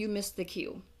 you missed the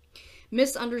cue.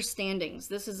 Misunderstandings.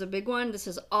 This is a big one. This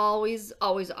has always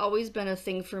been a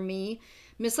thing for me.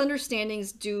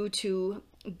 Misunderstandings due to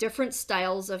different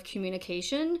styles of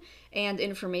communication and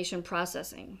information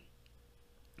processing.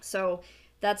 So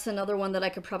that's another one that I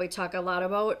could probably talk a lot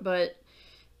about, but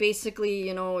basically,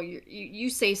 you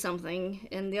say something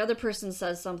and the other person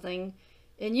says something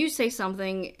and you say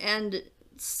something, and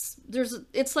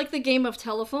it's like the game of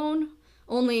telephone,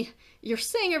 only you're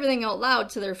saying everything out loud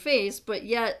to their face, but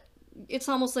yet it's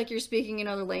almost like you're speaking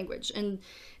another language. And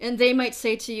they might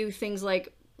say to you things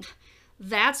like,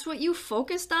 that's what you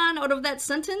focused on out of that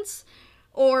sentence?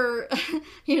 Or,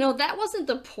 that wasn't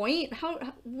the point.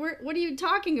 What are you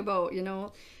talking about?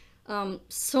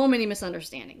 So many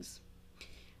misunderstandings.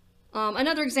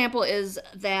 Another example is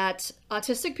that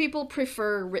autistic people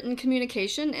prefer written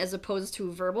communication as opposed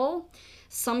to verbal.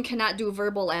 Some cannot do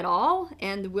verbal at all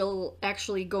and will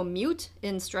actually go mute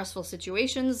in stressful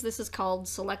situations. This is called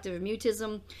selective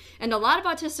mutism. And a lot of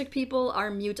autistic people are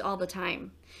mute all the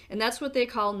time. And that's what they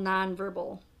call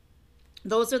nonverbal.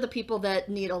 Those are the people that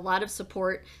need a lot of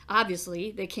support.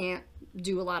 Obviously, they can't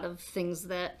do a lot of things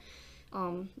that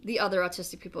the other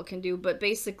autistic people can do. But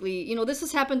basically, this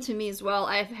has happened to me as well.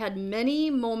 I've had many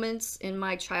moments in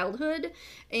my childhood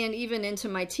and even into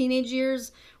my teenage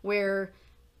years where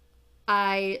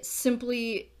I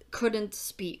simply couldn't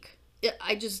speak.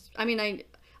 I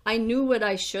knew what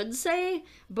I should say,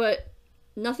 but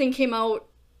nothing came out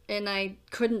and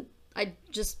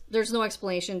there's no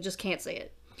explanation, just can't say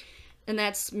it. And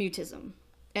that's mutism.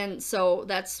 And so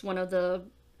that's one of the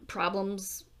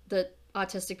problems that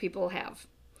autistic people have.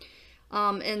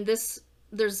 Many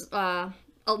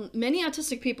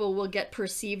autistic people will get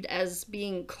perceived as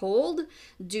being cold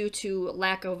due to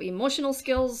lack of emotional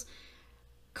skills.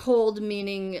 Cold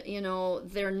meaning,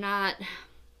 they're not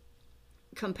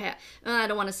I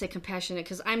don't want to say compassionate,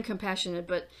 because I'm compassionate,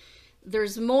 but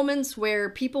there's moments where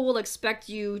people will expect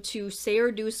you to say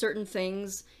or do certain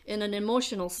things in an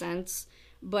emotional sense,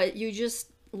 but you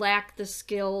just lack the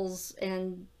skills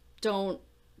and don't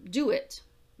do it.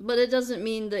 But it doesn't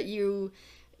mean that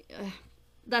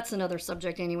that's another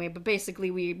subject anyway, but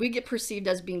basically we get perceived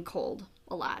as being cold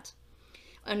a lot,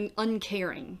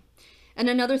 uncaring. And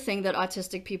another thing that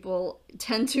autistic people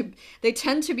tend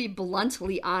to be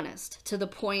bluntly honest to the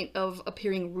point of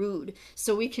appearing rude.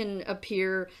 So we can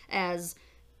appear as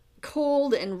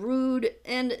cold and rude,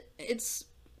 and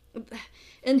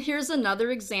here's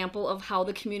another example of how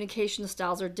the communication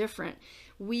styles are different.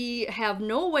 We have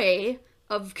no way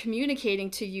of communicating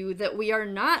to you that we are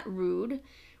not rude.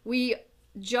 We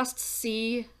just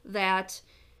see that,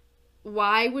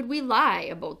 why would we lie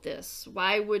about this?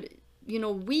 Why would,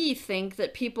 we think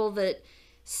that people that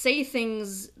say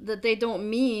things that they don't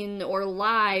mean or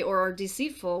lie or are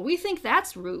deceitful, we think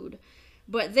that's rude.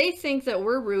 But they think that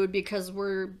we're rude because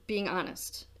we're being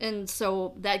honest. And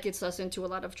so that gets us into a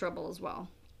lot of trouble as well.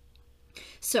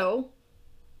 So,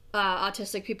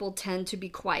 autistic people tend to be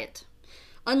quiet,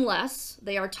 unless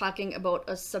they are talking about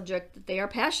a subject that they are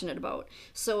passionate about.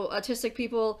 So autistic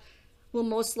people will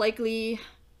most likely,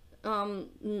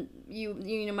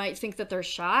 you might think that they're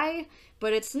shy,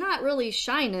 but it's not really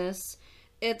shyness.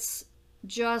 It's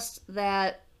just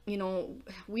that, we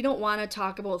don't want to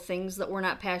talk about things that we're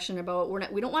not passionate about.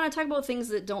 We don't want to talk about things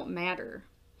that don't matter.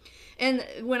 And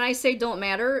when I say don't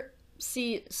matter,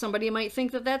 see, somebody might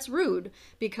think that that's rude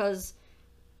because,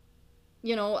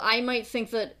 I might think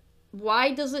that,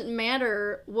 why does it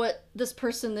matter what this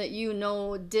person that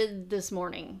did this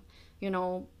morning?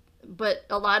 But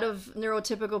a lot of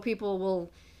neurotypical people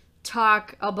will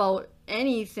talk about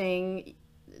anything,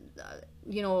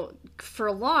 for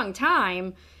a long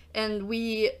time, and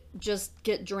we just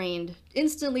get drained,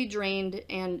 instantly drained,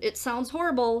 and it sounds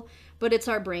horrible, but it's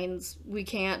our brains. We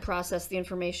can't process the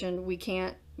information.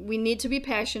 We need to be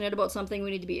passionate about something.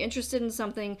 We need to be interested in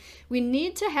something. We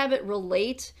need to have it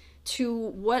relate to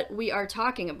what we are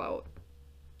talking about.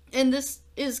 And this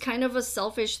is kind of a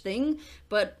selfish thing,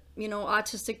 but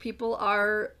autistic people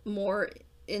are more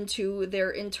into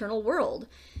their internal world.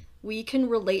 We can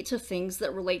relate to things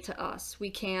that relate to us. We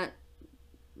can't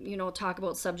talk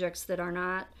about subjects that are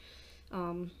not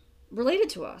related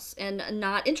to us and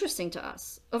not interesting to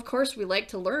us. Of course, we like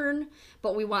to learn,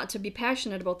 but we want to be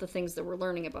passionate about the things that we're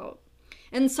learning about.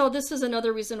 And so this is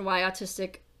another reason why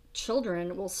autistic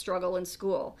children will struggle in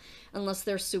school unless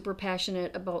they're super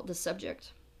passionate about the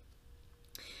subject.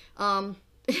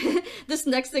 This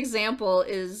next example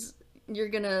is, you're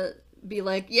gonna be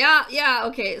like, yeah,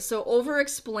 okay, so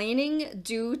over-explaining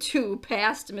due to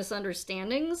past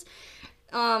misunderstandings.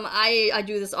 I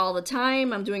do this all the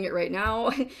time. I'm doing it right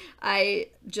now. I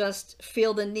just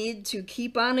feel the need to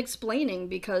keep on explaining,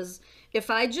 because if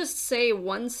I just say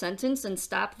one sentence and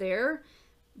stop there,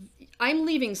 I'm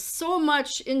leaving so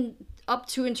much up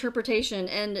to interpretation,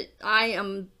 and I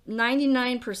am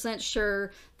 99%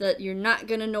 sure that you're not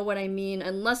going to know what I mean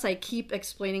unless I keep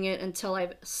explaining it until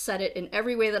I've said it in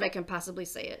every way that I can possibly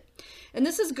say it. And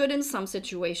this is good in some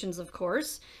situations, of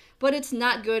course, but it's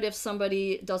not good if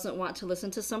somebody doesn't want to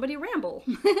listen to somebody ramble.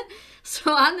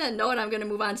 So on that note, I'm going to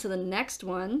move on to the next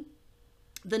one.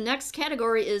 The next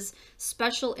category is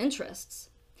special interests.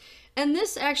 And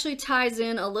this actually ties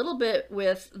in a little bit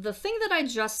with the thing that I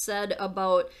just said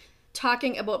about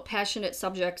talking about passionate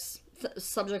subjects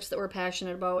that we're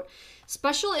passionate about.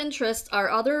 Special interests are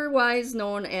otherwise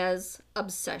known as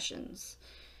obsessions.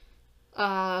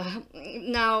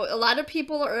 Now, a lot of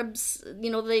people are,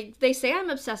 they say, I'm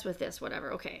obsessed with this,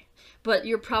 whatever, okay. But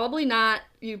you're probably not,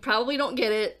 you probably don't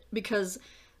get it, because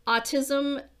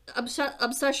autism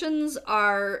obsessions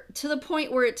are to the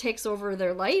point where it takes over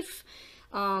their life.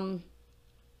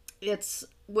 It's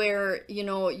where,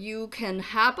 you can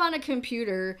hop on a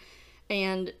computer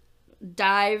and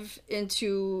dive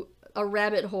into a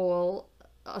rabbit hole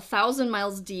 1,000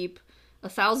 miles deep,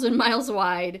 1,000 miles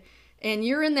wide, and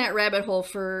you're in that rabbit hole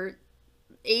for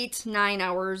 8-9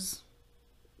 hours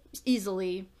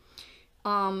easily.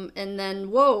 And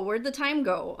then, whoa, where'd the time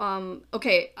go?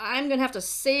 Okay, I'm gonna have to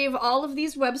save all of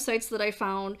these websites that I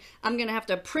found. I'm gonna have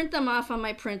to print them off on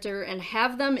my printer and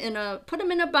have them put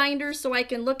them in a binder so I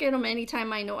can look at them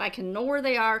anytime I can know where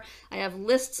they are. I have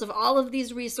lists of all of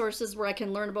these resources where I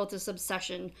can learn about this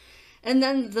obsession. And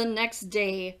then the next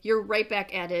day, you're right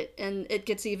back at it, and it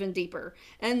gets even deeper.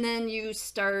 And then you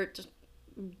start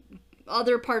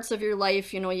other parts of your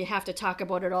life, you have to talk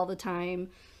about it all the time.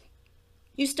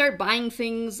 You start buying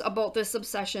things about this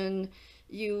obsession.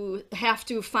 You have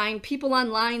to find people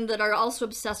online that are also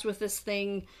obsessed with this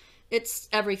thing. It's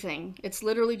everything. It's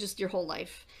literally just your whole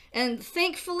life. And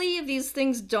thankfully, these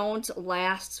things don't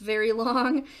last very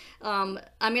long.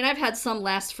 I've had some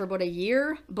last for about a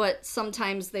year, but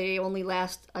sometimes they only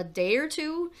last a day or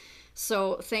two.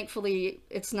 So thankfully,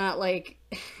 it's not like,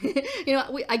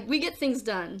 we get things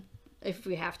done if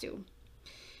we have to.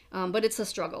 But it's a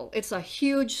struggle. It's a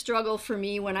huge struggle for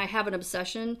me when I have an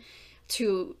obsession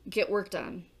to get work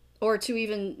done or to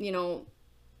even,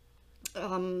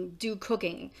 do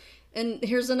cooking. And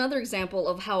here's another example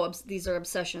of how these are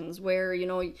obsessions where,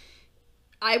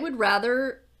 I would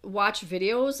rather watch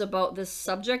videos about this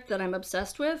subject that I'm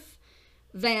obsessed with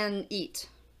than eat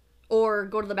or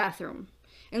go to the bathroom.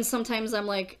 And sometimes I'm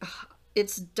like,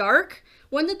 it's dark.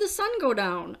 When did the sun go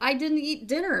down? I didn't eat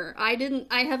dinner. I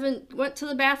haven't went to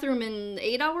the bathroom in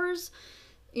 8 hours.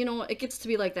 It gets to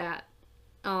be like that.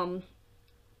 And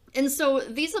so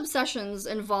these obsessions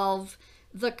involve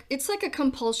it's like a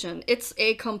compulsion. It's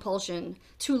a compulsion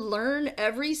to learn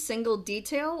every single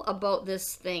detail about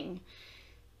this thing.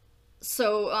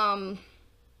 So,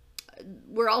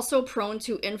 we're also prone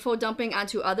to info dumping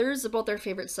onto others about their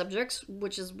favorite subjects,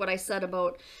 which is what I said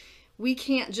about we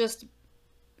can't just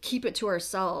keep it to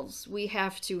ourselves. We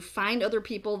have to find other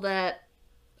people that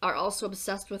are also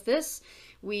obsessed with this.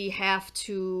 We have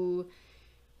to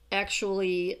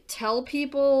actually tell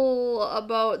people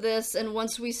about this. And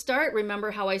once we start,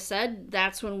 remember how I said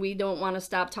that's when we don't want to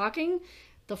stop talking.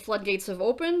 The floodgates have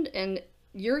opened and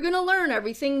you're going to learn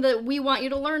everything that we want you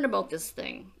to learn about this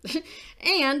thing.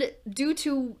 And due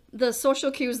to the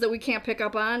social cues that we can't pick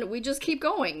up on, we just keep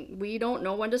going. We don't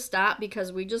know when to stop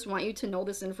because we just want you to know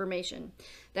this information.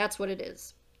 That's what it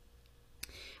is.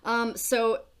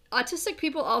 So autistic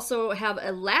people also have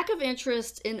a lack of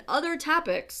interest in other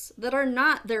topics that are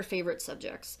not their favorite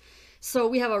subjects. So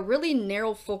we have a really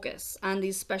narrow focus on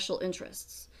these special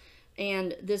interests.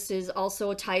 And this is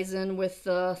also ties in with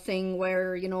the thing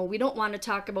where, we don't want to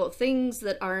talk about things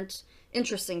that aren't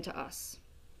interesting to us.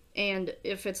 And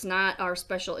if it's not our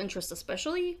special interest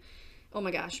especially, oh my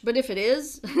gosh. But if it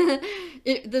is,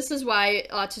 this is why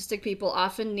autistic people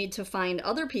often need to find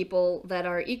other people that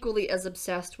are equally as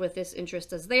obsessed with this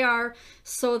interest as they are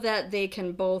so that they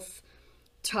can both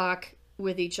talk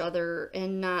with each other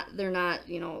and they're not,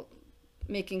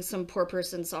 making some poor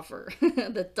person suffer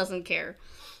that doesn't care.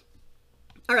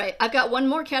 All right, I've got one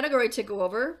more category to go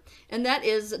over, and that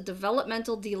is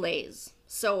developmental delays.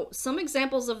 So some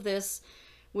examples of this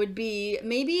would be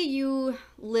maybe you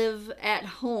live at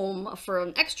home for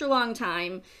an extra long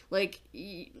time. Like,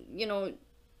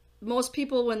 most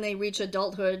people when they reach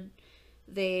adulthood,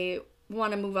 they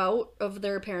want to move out of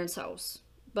their parents' house.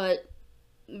 But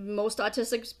most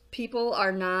autistic people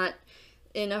are not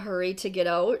in a hurry to get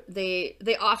out. They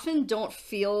often don't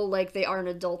feel like they are an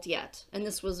adult yet. And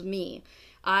this was me.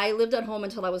 I lived at home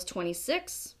until I was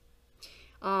 26.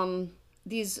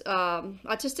 These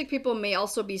autistic people may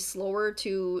also be slower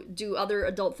to do other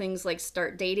adult things like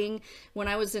start dating. When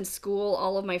I was in school,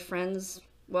 all of my friends,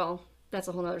 well, that's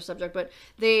a whole nother subject, but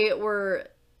they were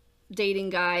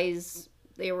dating guys.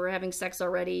 They were having sex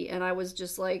already. And I was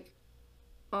just like,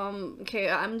 okay,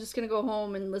 I'm just going to go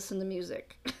home and listen to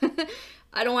music.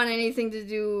 I don't want anything to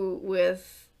do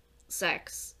with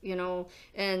sex,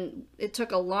 and it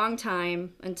took a long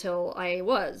time until I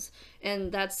was,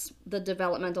 and that's the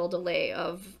developmental delay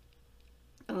of,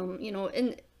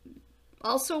 and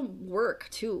also work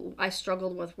too. I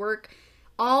struggled with work.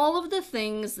 All of the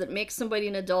things that make somebody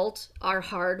an adult are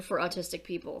hard for autistic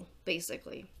people,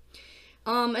 basically.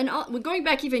 And going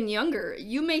back even younger,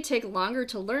 you may take longer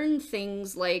to learn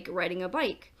things like riding a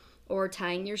bike or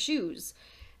tying your shoes.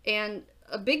 And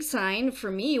a big sign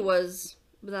for me was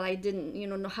that I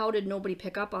didn't, how did nobody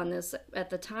pick up on this at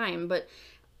the time? But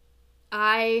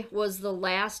I was the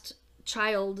last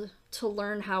child to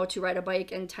learn how to ride a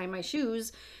bike and tie my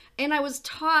shoes. And I was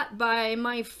taught by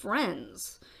my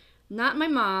friends, not my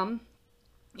mom.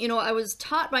 I was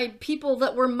taught by people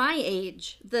that were my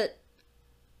age that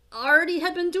already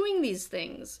had been doing these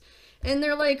things. And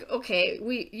they're like, okay,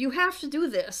 you have to do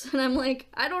this. And I'm like,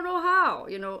 I don't know how,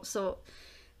 so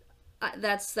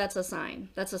that's a sign.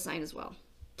 That's a sign as well.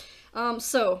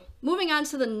 So moving on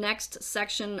to the next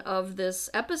section of this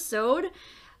episode,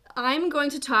 I'm going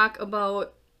to talk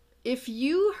about if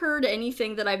you heard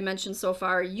anything that I've mentioned so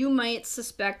far, you might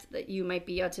suspect that you might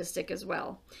be autistic as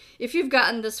well. If you've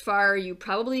gotten this far, you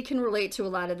probably can relate to a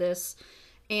lot of this.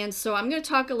 And so I'm going to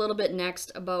talk a little bit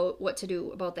next about what to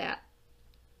do about that.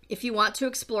 If you want to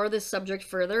explore this subject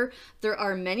further, there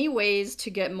are many ways to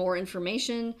get more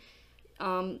information.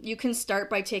 You can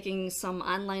start by taking some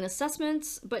online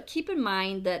assessments, but keep in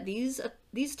mind that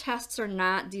these tests are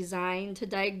not designed to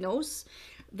diagnose.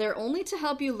 They're only to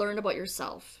help you learn about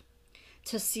yourself,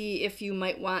 to see if you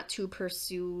might want to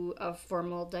pursue a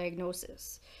formal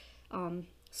diagnosis.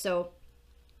 So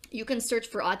you can search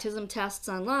for autism tests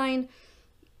online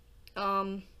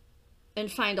and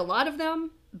find a lot of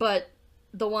them, but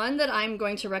the one that I'm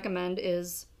going to recommend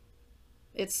is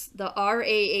It's the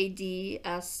RAADS-R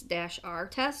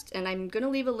test, and I'm going to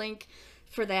leave a link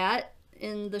for that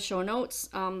in the show notes.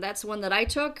 That's one that I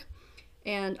took,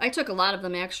 and I took a lot of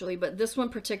them actually, but this one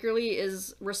particularly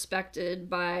is respected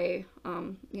by,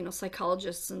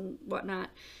 psychologists and whatnot.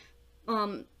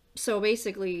 So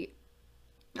basically,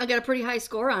 I got a pretty high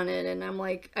score on it, and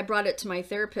I brought it to my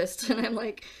therapist, and I'm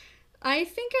like, I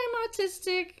think I'm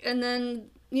autistic. And then,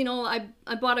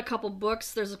 I bought a couple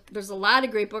books. There's a lot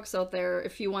of great books out there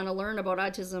if you want to learn about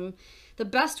autism. The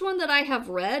best one that I have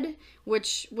read,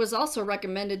 which was also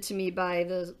recommended to me by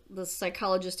the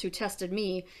psychologist who tested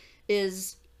me,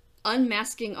 is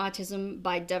Unmasking Autism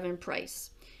by Devin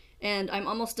Price. And I'm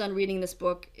almost done reading this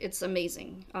book. It's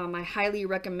amazing. I highly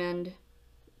recommend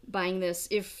buying this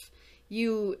if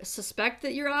you suspect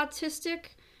that you're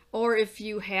autistic, or if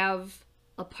you have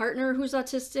a partner who's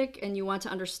autistic and you want to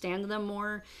understand them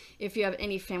more. If you have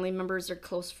any family members or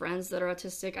close friends that are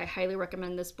autistic, I highly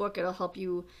recommend this book. It'll help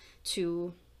you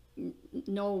to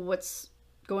know what's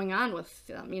going on with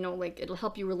them. It'll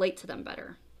help you relate to them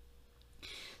better.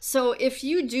 So if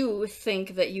you do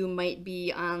think that you might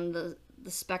be on the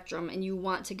spectrum and you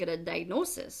want to get a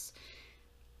diagnosis,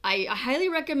 I highly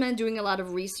recommend doing a lot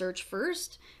of research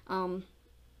first,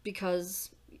 because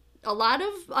a lot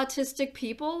of autistic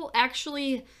people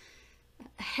actually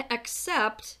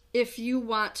accept if you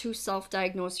want to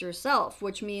self-diagnose yourself,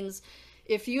 which means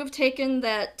if you have taken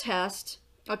that test,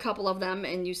 a couple of them,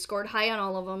 and you scored high on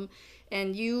all of them,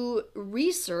 and you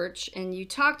research and you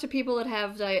talk to people that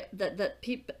have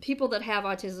people that have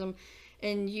autism,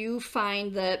 and you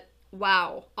find that,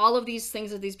 wow, all of these things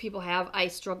that these people have, I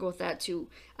struggle with that too.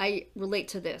 I relate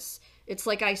to this. It's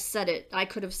like I said it. I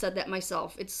could have said that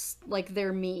myself. It's like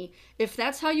they're me. If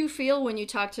that's how you feel when you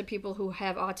talk to people who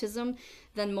have autism,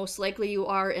 then most likely you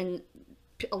are. And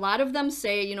a lot of them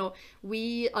say,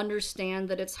 we understand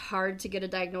that it's hard to get a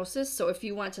diagnosis. So if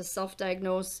you want to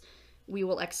self-diagnose, we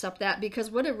will accept that,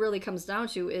 because what it really comes down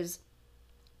to is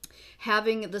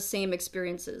having the same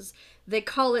experiences. They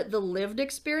call it the lived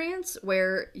experience,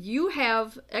 where you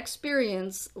have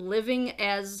experience living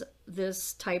as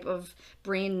this type of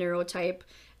brain neurotype.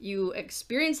 You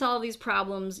experience all of these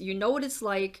problems, you know what it's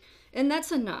like, and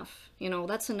that's enough.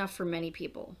 That's enough for many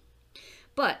people.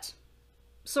 But,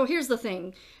 so here's the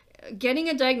thing. Getting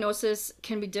a diagnosis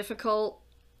can be difficult.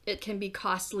 It can be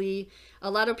costly.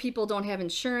 A lot of people don't have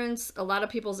insurance. A lot of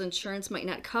people's insurance might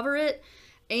not cover it.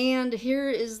 And here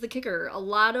is the kicker. A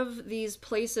lot of these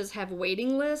places have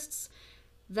waiting lists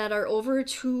that are over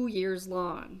 2 years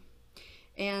long.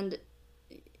 And,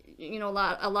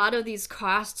 a lot of these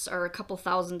costs are a couple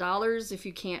 $1,000s if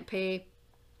you can't pay.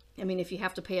 If you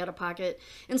have to pay out of pocket.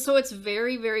 And so it's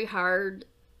very, very hard,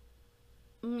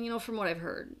 from what I've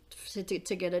heard,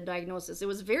 to get a diagnosis. It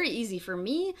was very easy for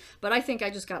me, but I think I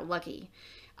just got lucky.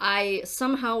 I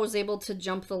somehow was able to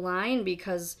jump the line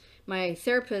because my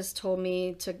therapist told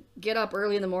me to get up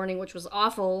early in the morning, which was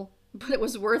awful, but it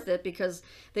was worth it because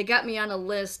they got me on a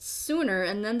list sooner,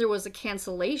 and then there was a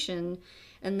cancellation,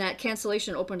 and that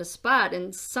cancellation opened a spot,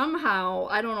 and somehow,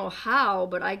 I don't know how,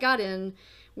 but I got in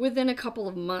within a couple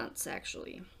of months,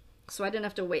 actually. So I didn't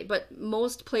have to wait, but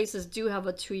most places do have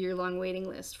a 2-year-long waiting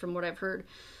list from what I've heard.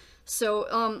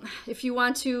 So if you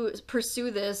want to pursue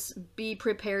this, be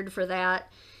prepared for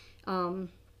that.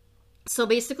 So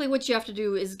basically what you have to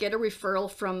do is get a referral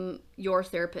from your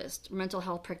therapist, mental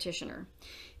health practitioner.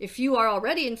 If you are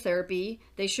already in therapy,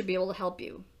 they should be able to help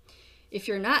you. If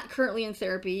you're not currently in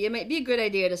therapy, it might be a good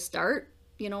idea to start.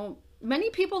 Many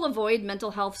people avoid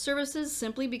mental health services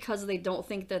simply because they don't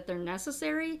think that they're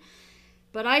necessary.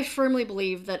 But I firmly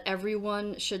believe that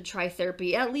everyone should try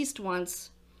therapy at least once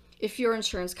if your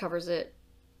insurance covers it.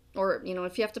 Or,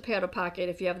 if you have to pay out of pocket,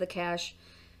 if you have the cash.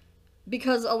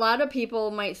 Because a lot of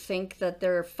people might think that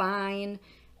they're fine,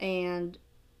 and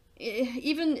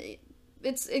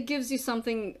it gives you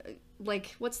something,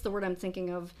 like, what's the word I'm thinking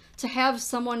of? To have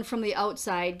someone from the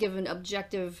outside give an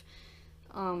objective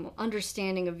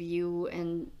understanding of you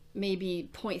and maybe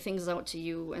point things out to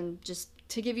you and just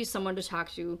to give you someone to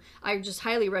talk to. I just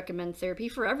highly recommend therapy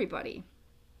for everybody.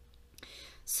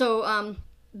 So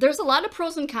there's a lot of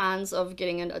pros and cons of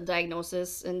getting a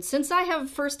diagnosis, and since I have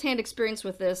firsthand experience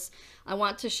with this, I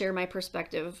want to share my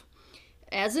perspective.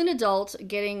 As an adult,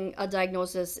 getting a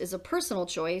diagnosis is a personal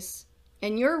choice,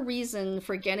 and your reason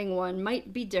for getting one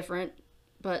might be different,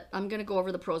 but I'm going to go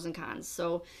over the pros and cons.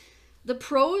 So the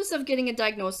pros of getting a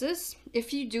diagnosis: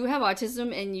 if you do have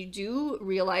autism and you do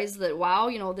realize that,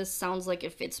 wow, this sounds like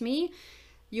it fits me,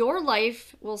 your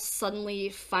life will suddenly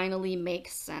finally make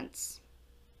sense.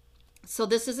 So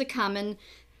this is a common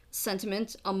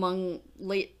sentiment among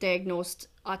late diagnosed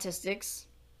autistics.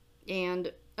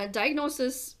 And a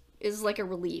diagnosis is like a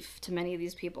relief to many of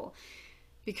these people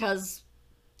because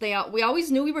we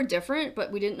always knew we were different,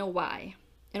 but we didn't know why.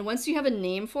 And once you have a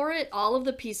name for it, all of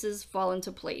the pieces fall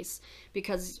into place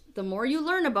because the more you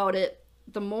learn about it,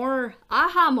 the more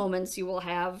aha moments you will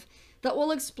have that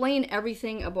will explain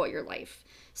everything about your life.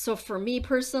 So for me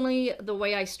personally, the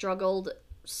way I struggled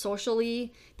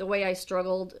socially, the way I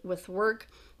struggled with work,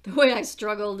 the way I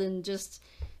struggled in just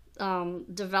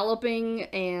developing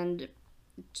and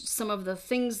some of the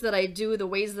things that I do, the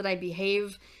ways that I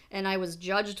behave, and I was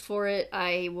judged for it.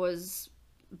 I was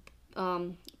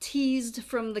teased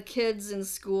from the kids in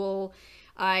school.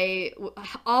 I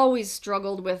always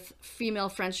struggled with female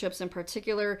friendships in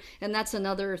particular, and that's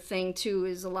another thing too,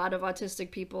 is a lot of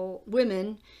autistic people,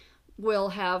 women, will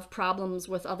have problems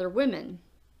with other women.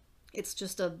 It's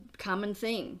just a common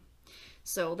thing.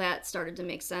 So that started to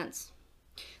make sense.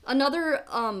 Another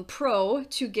pro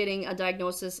to getting a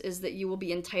diagnosis is that you will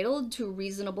be entitled to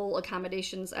reasonable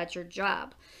accommodations at your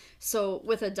job. So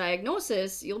with a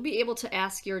diagnosis, you'll be able to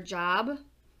ask your job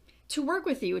to work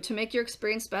with you to make your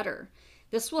experience better.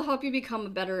 This will help you become a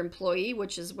better employee,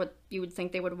 which is what you would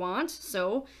think they would want.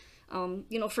 So,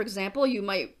 for example, you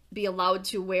might be allowed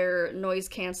to wear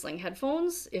noise-canceling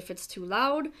headphones if it's too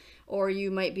loud, or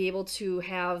you might be able to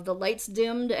have the lights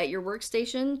dimmed at your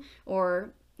workstation,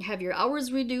 or have your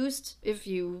hours reduced if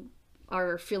you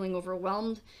are feeling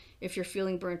overwhelmed, if you're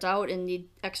feeling burnt out and need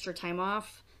extra time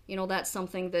off. That's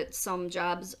something that some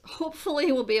jobs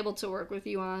hopefully will be able to work with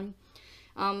you on.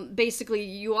 Basically,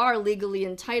 you are legally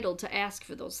entitled to ask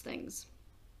for those things.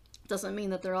 Doesn't mean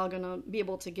that they're all going to be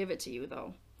able to give it to you,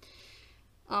 though.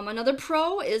 Another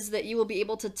pro is that you will be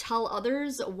able to tell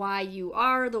others why you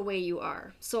are the way you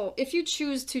are. So if you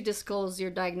choose to disclose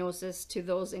your diagnosis to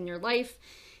those in your life,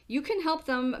 you can help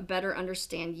them better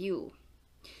understand you.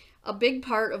 A big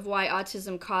part of why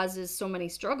autism causes so many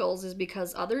struggles is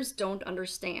because others don't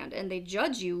understand and they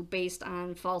judge you based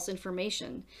on false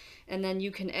information. And then you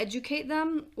can educate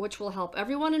them, which will help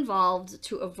everyone involved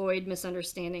to avoid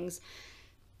misunderstandings.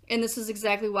 And this is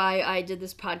exactly why I did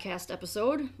this podcast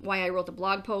episode, why I wrote the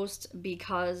blog post,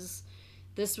 because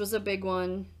this was a big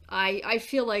one. I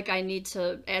feel like I need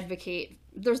to advocate.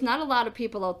 There's not a lot of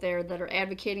people out there that are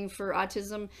advocating for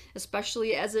autism,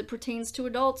 especially as it pertains to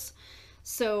adults.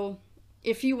 So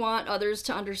if you want others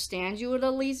to understand you a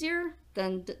little easier,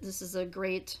 then this is a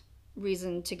great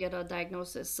reason to get a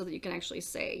diagnosis so that you can actually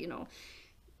say,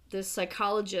 this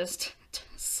psychologist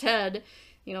said,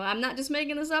 I'm not just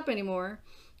making this up anymore.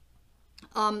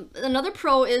 Another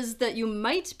pro is that you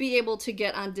might be able to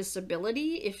get on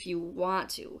disability if you want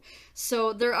to.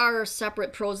 So there are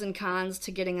separate pros and cons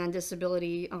to getting on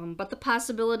disability, but the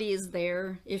possibility is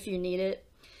there if you need it.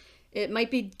 It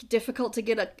might be difficult to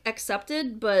get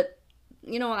accepted, but,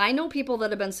 I know people that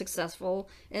have been successful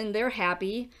and they're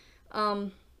happy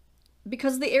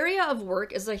because the area of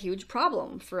work is a huge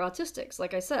problem for autistics,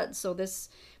 like I said. So this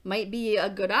might be a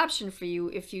good option for you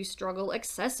if you struggle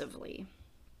excessively.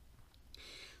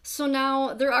 So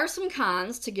now there are some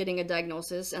cons to getting a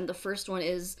diagnosis, and the first one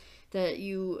is that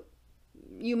you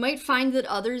might find that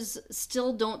others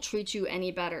still don't treat you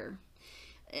any better.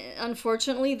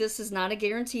 Unfortunately, this is not a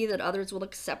guarantee that others will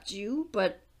accept you,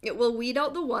 but it will weed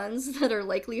out the ones that are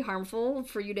likely harmful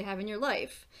for you to have in your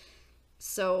life.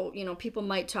 So, people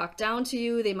might talk down to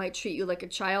you, they might treat you like a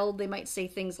child, they might say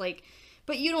things like,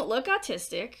 but you don't look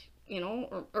autistic,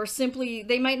 or simply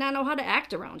they might not know how to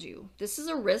act around you. This is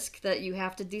a risk that you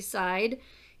have to decide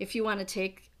if you want to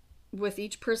take with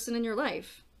each person in your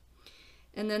life.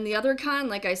 And then the other con,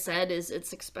 like I said, is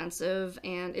it's expensive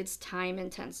and it's time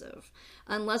intensive.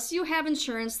 Unless you have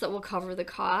insurance that will cover the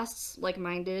costs, like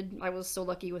mine did, I was so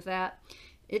lucky with that,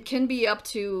 it can be up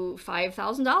to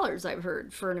 $5,000, I've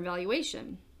heard, for an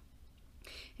evaluation.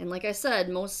 And like I said,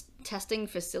 most testing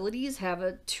facilities have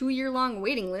a 2-year-long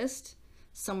waiting list,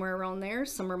 somewhere around there.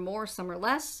 Some are more, some are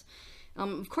less.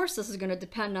 Of course, this is going to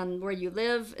depend on where you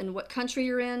live and what country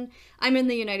you're in. I'm in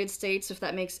the United States, if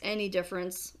that makes any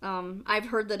difference. I've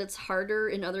heard that it's harder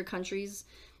in other countries,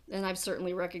 and I've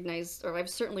certainly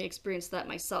experienced that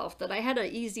myself, that I had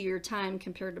an easier time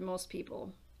compared to most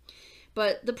people.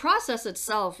 But the process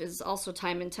itself is also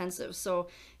time intensive. So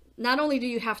not only do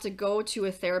you have to go to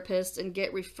a therapist and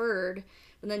get referred,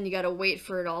 and then you got to wait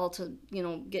for it all to,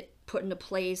 get put into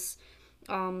place.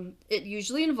 It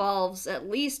usually involves at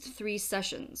least 3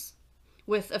 sessions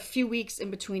with a few weeks in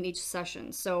between each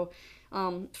session. So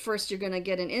first you're going to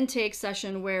get an intake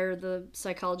session where the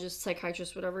psychologist,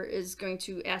 psychiatrist, whatever, is going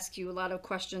to ask you a lot of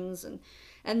questions.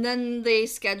 And then they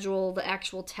schedule the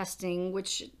actual testing,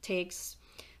 which takes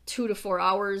 2 to 4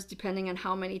 hours, depending on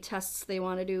how many tests they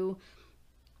want to do.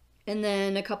 And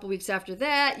then a couple weeks after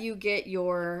that, you get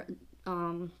your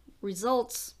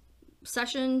results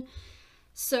session.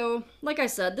 So, like I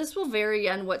said, this will vary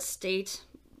on what state,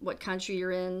 what country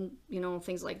you're in,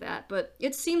 things like that. But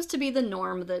it seems to be the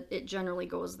norm that it generally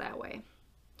goes that way.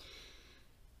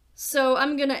 So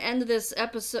I'm gonna end this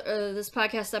episode, this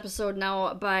podcast episode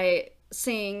now by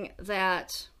saying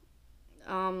that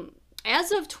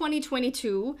as of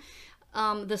 2022,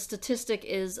 the statistic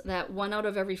is that 1 out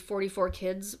of every 44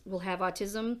 kids will have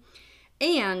autism,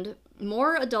 and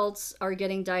more adults are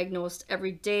getting diagnosed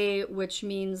every day, which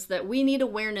means that we need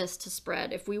awareness to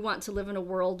spread if we want to live in a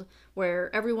world where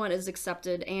everyone is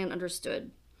accepted and understood.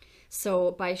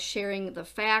 So by sharing the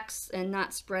facts and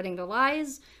not spreading the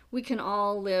lies, we can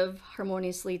all live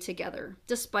harmoniously together,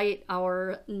 despite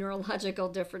our neurological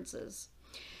differences.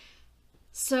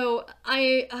 So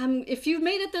if you've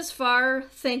made it this far,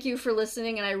 thank you for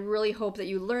listening, and I really hope that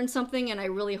you learned something, and I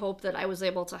really hope that I was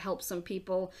able to help some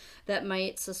people that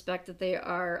might suspect that they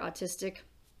are autistic.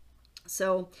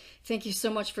 So thank you so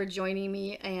much for joining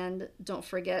me, and don't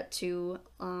forget to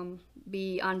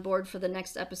be on board for the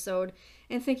next episode.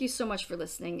 And thank you so much for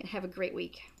listening. Have a great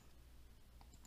week.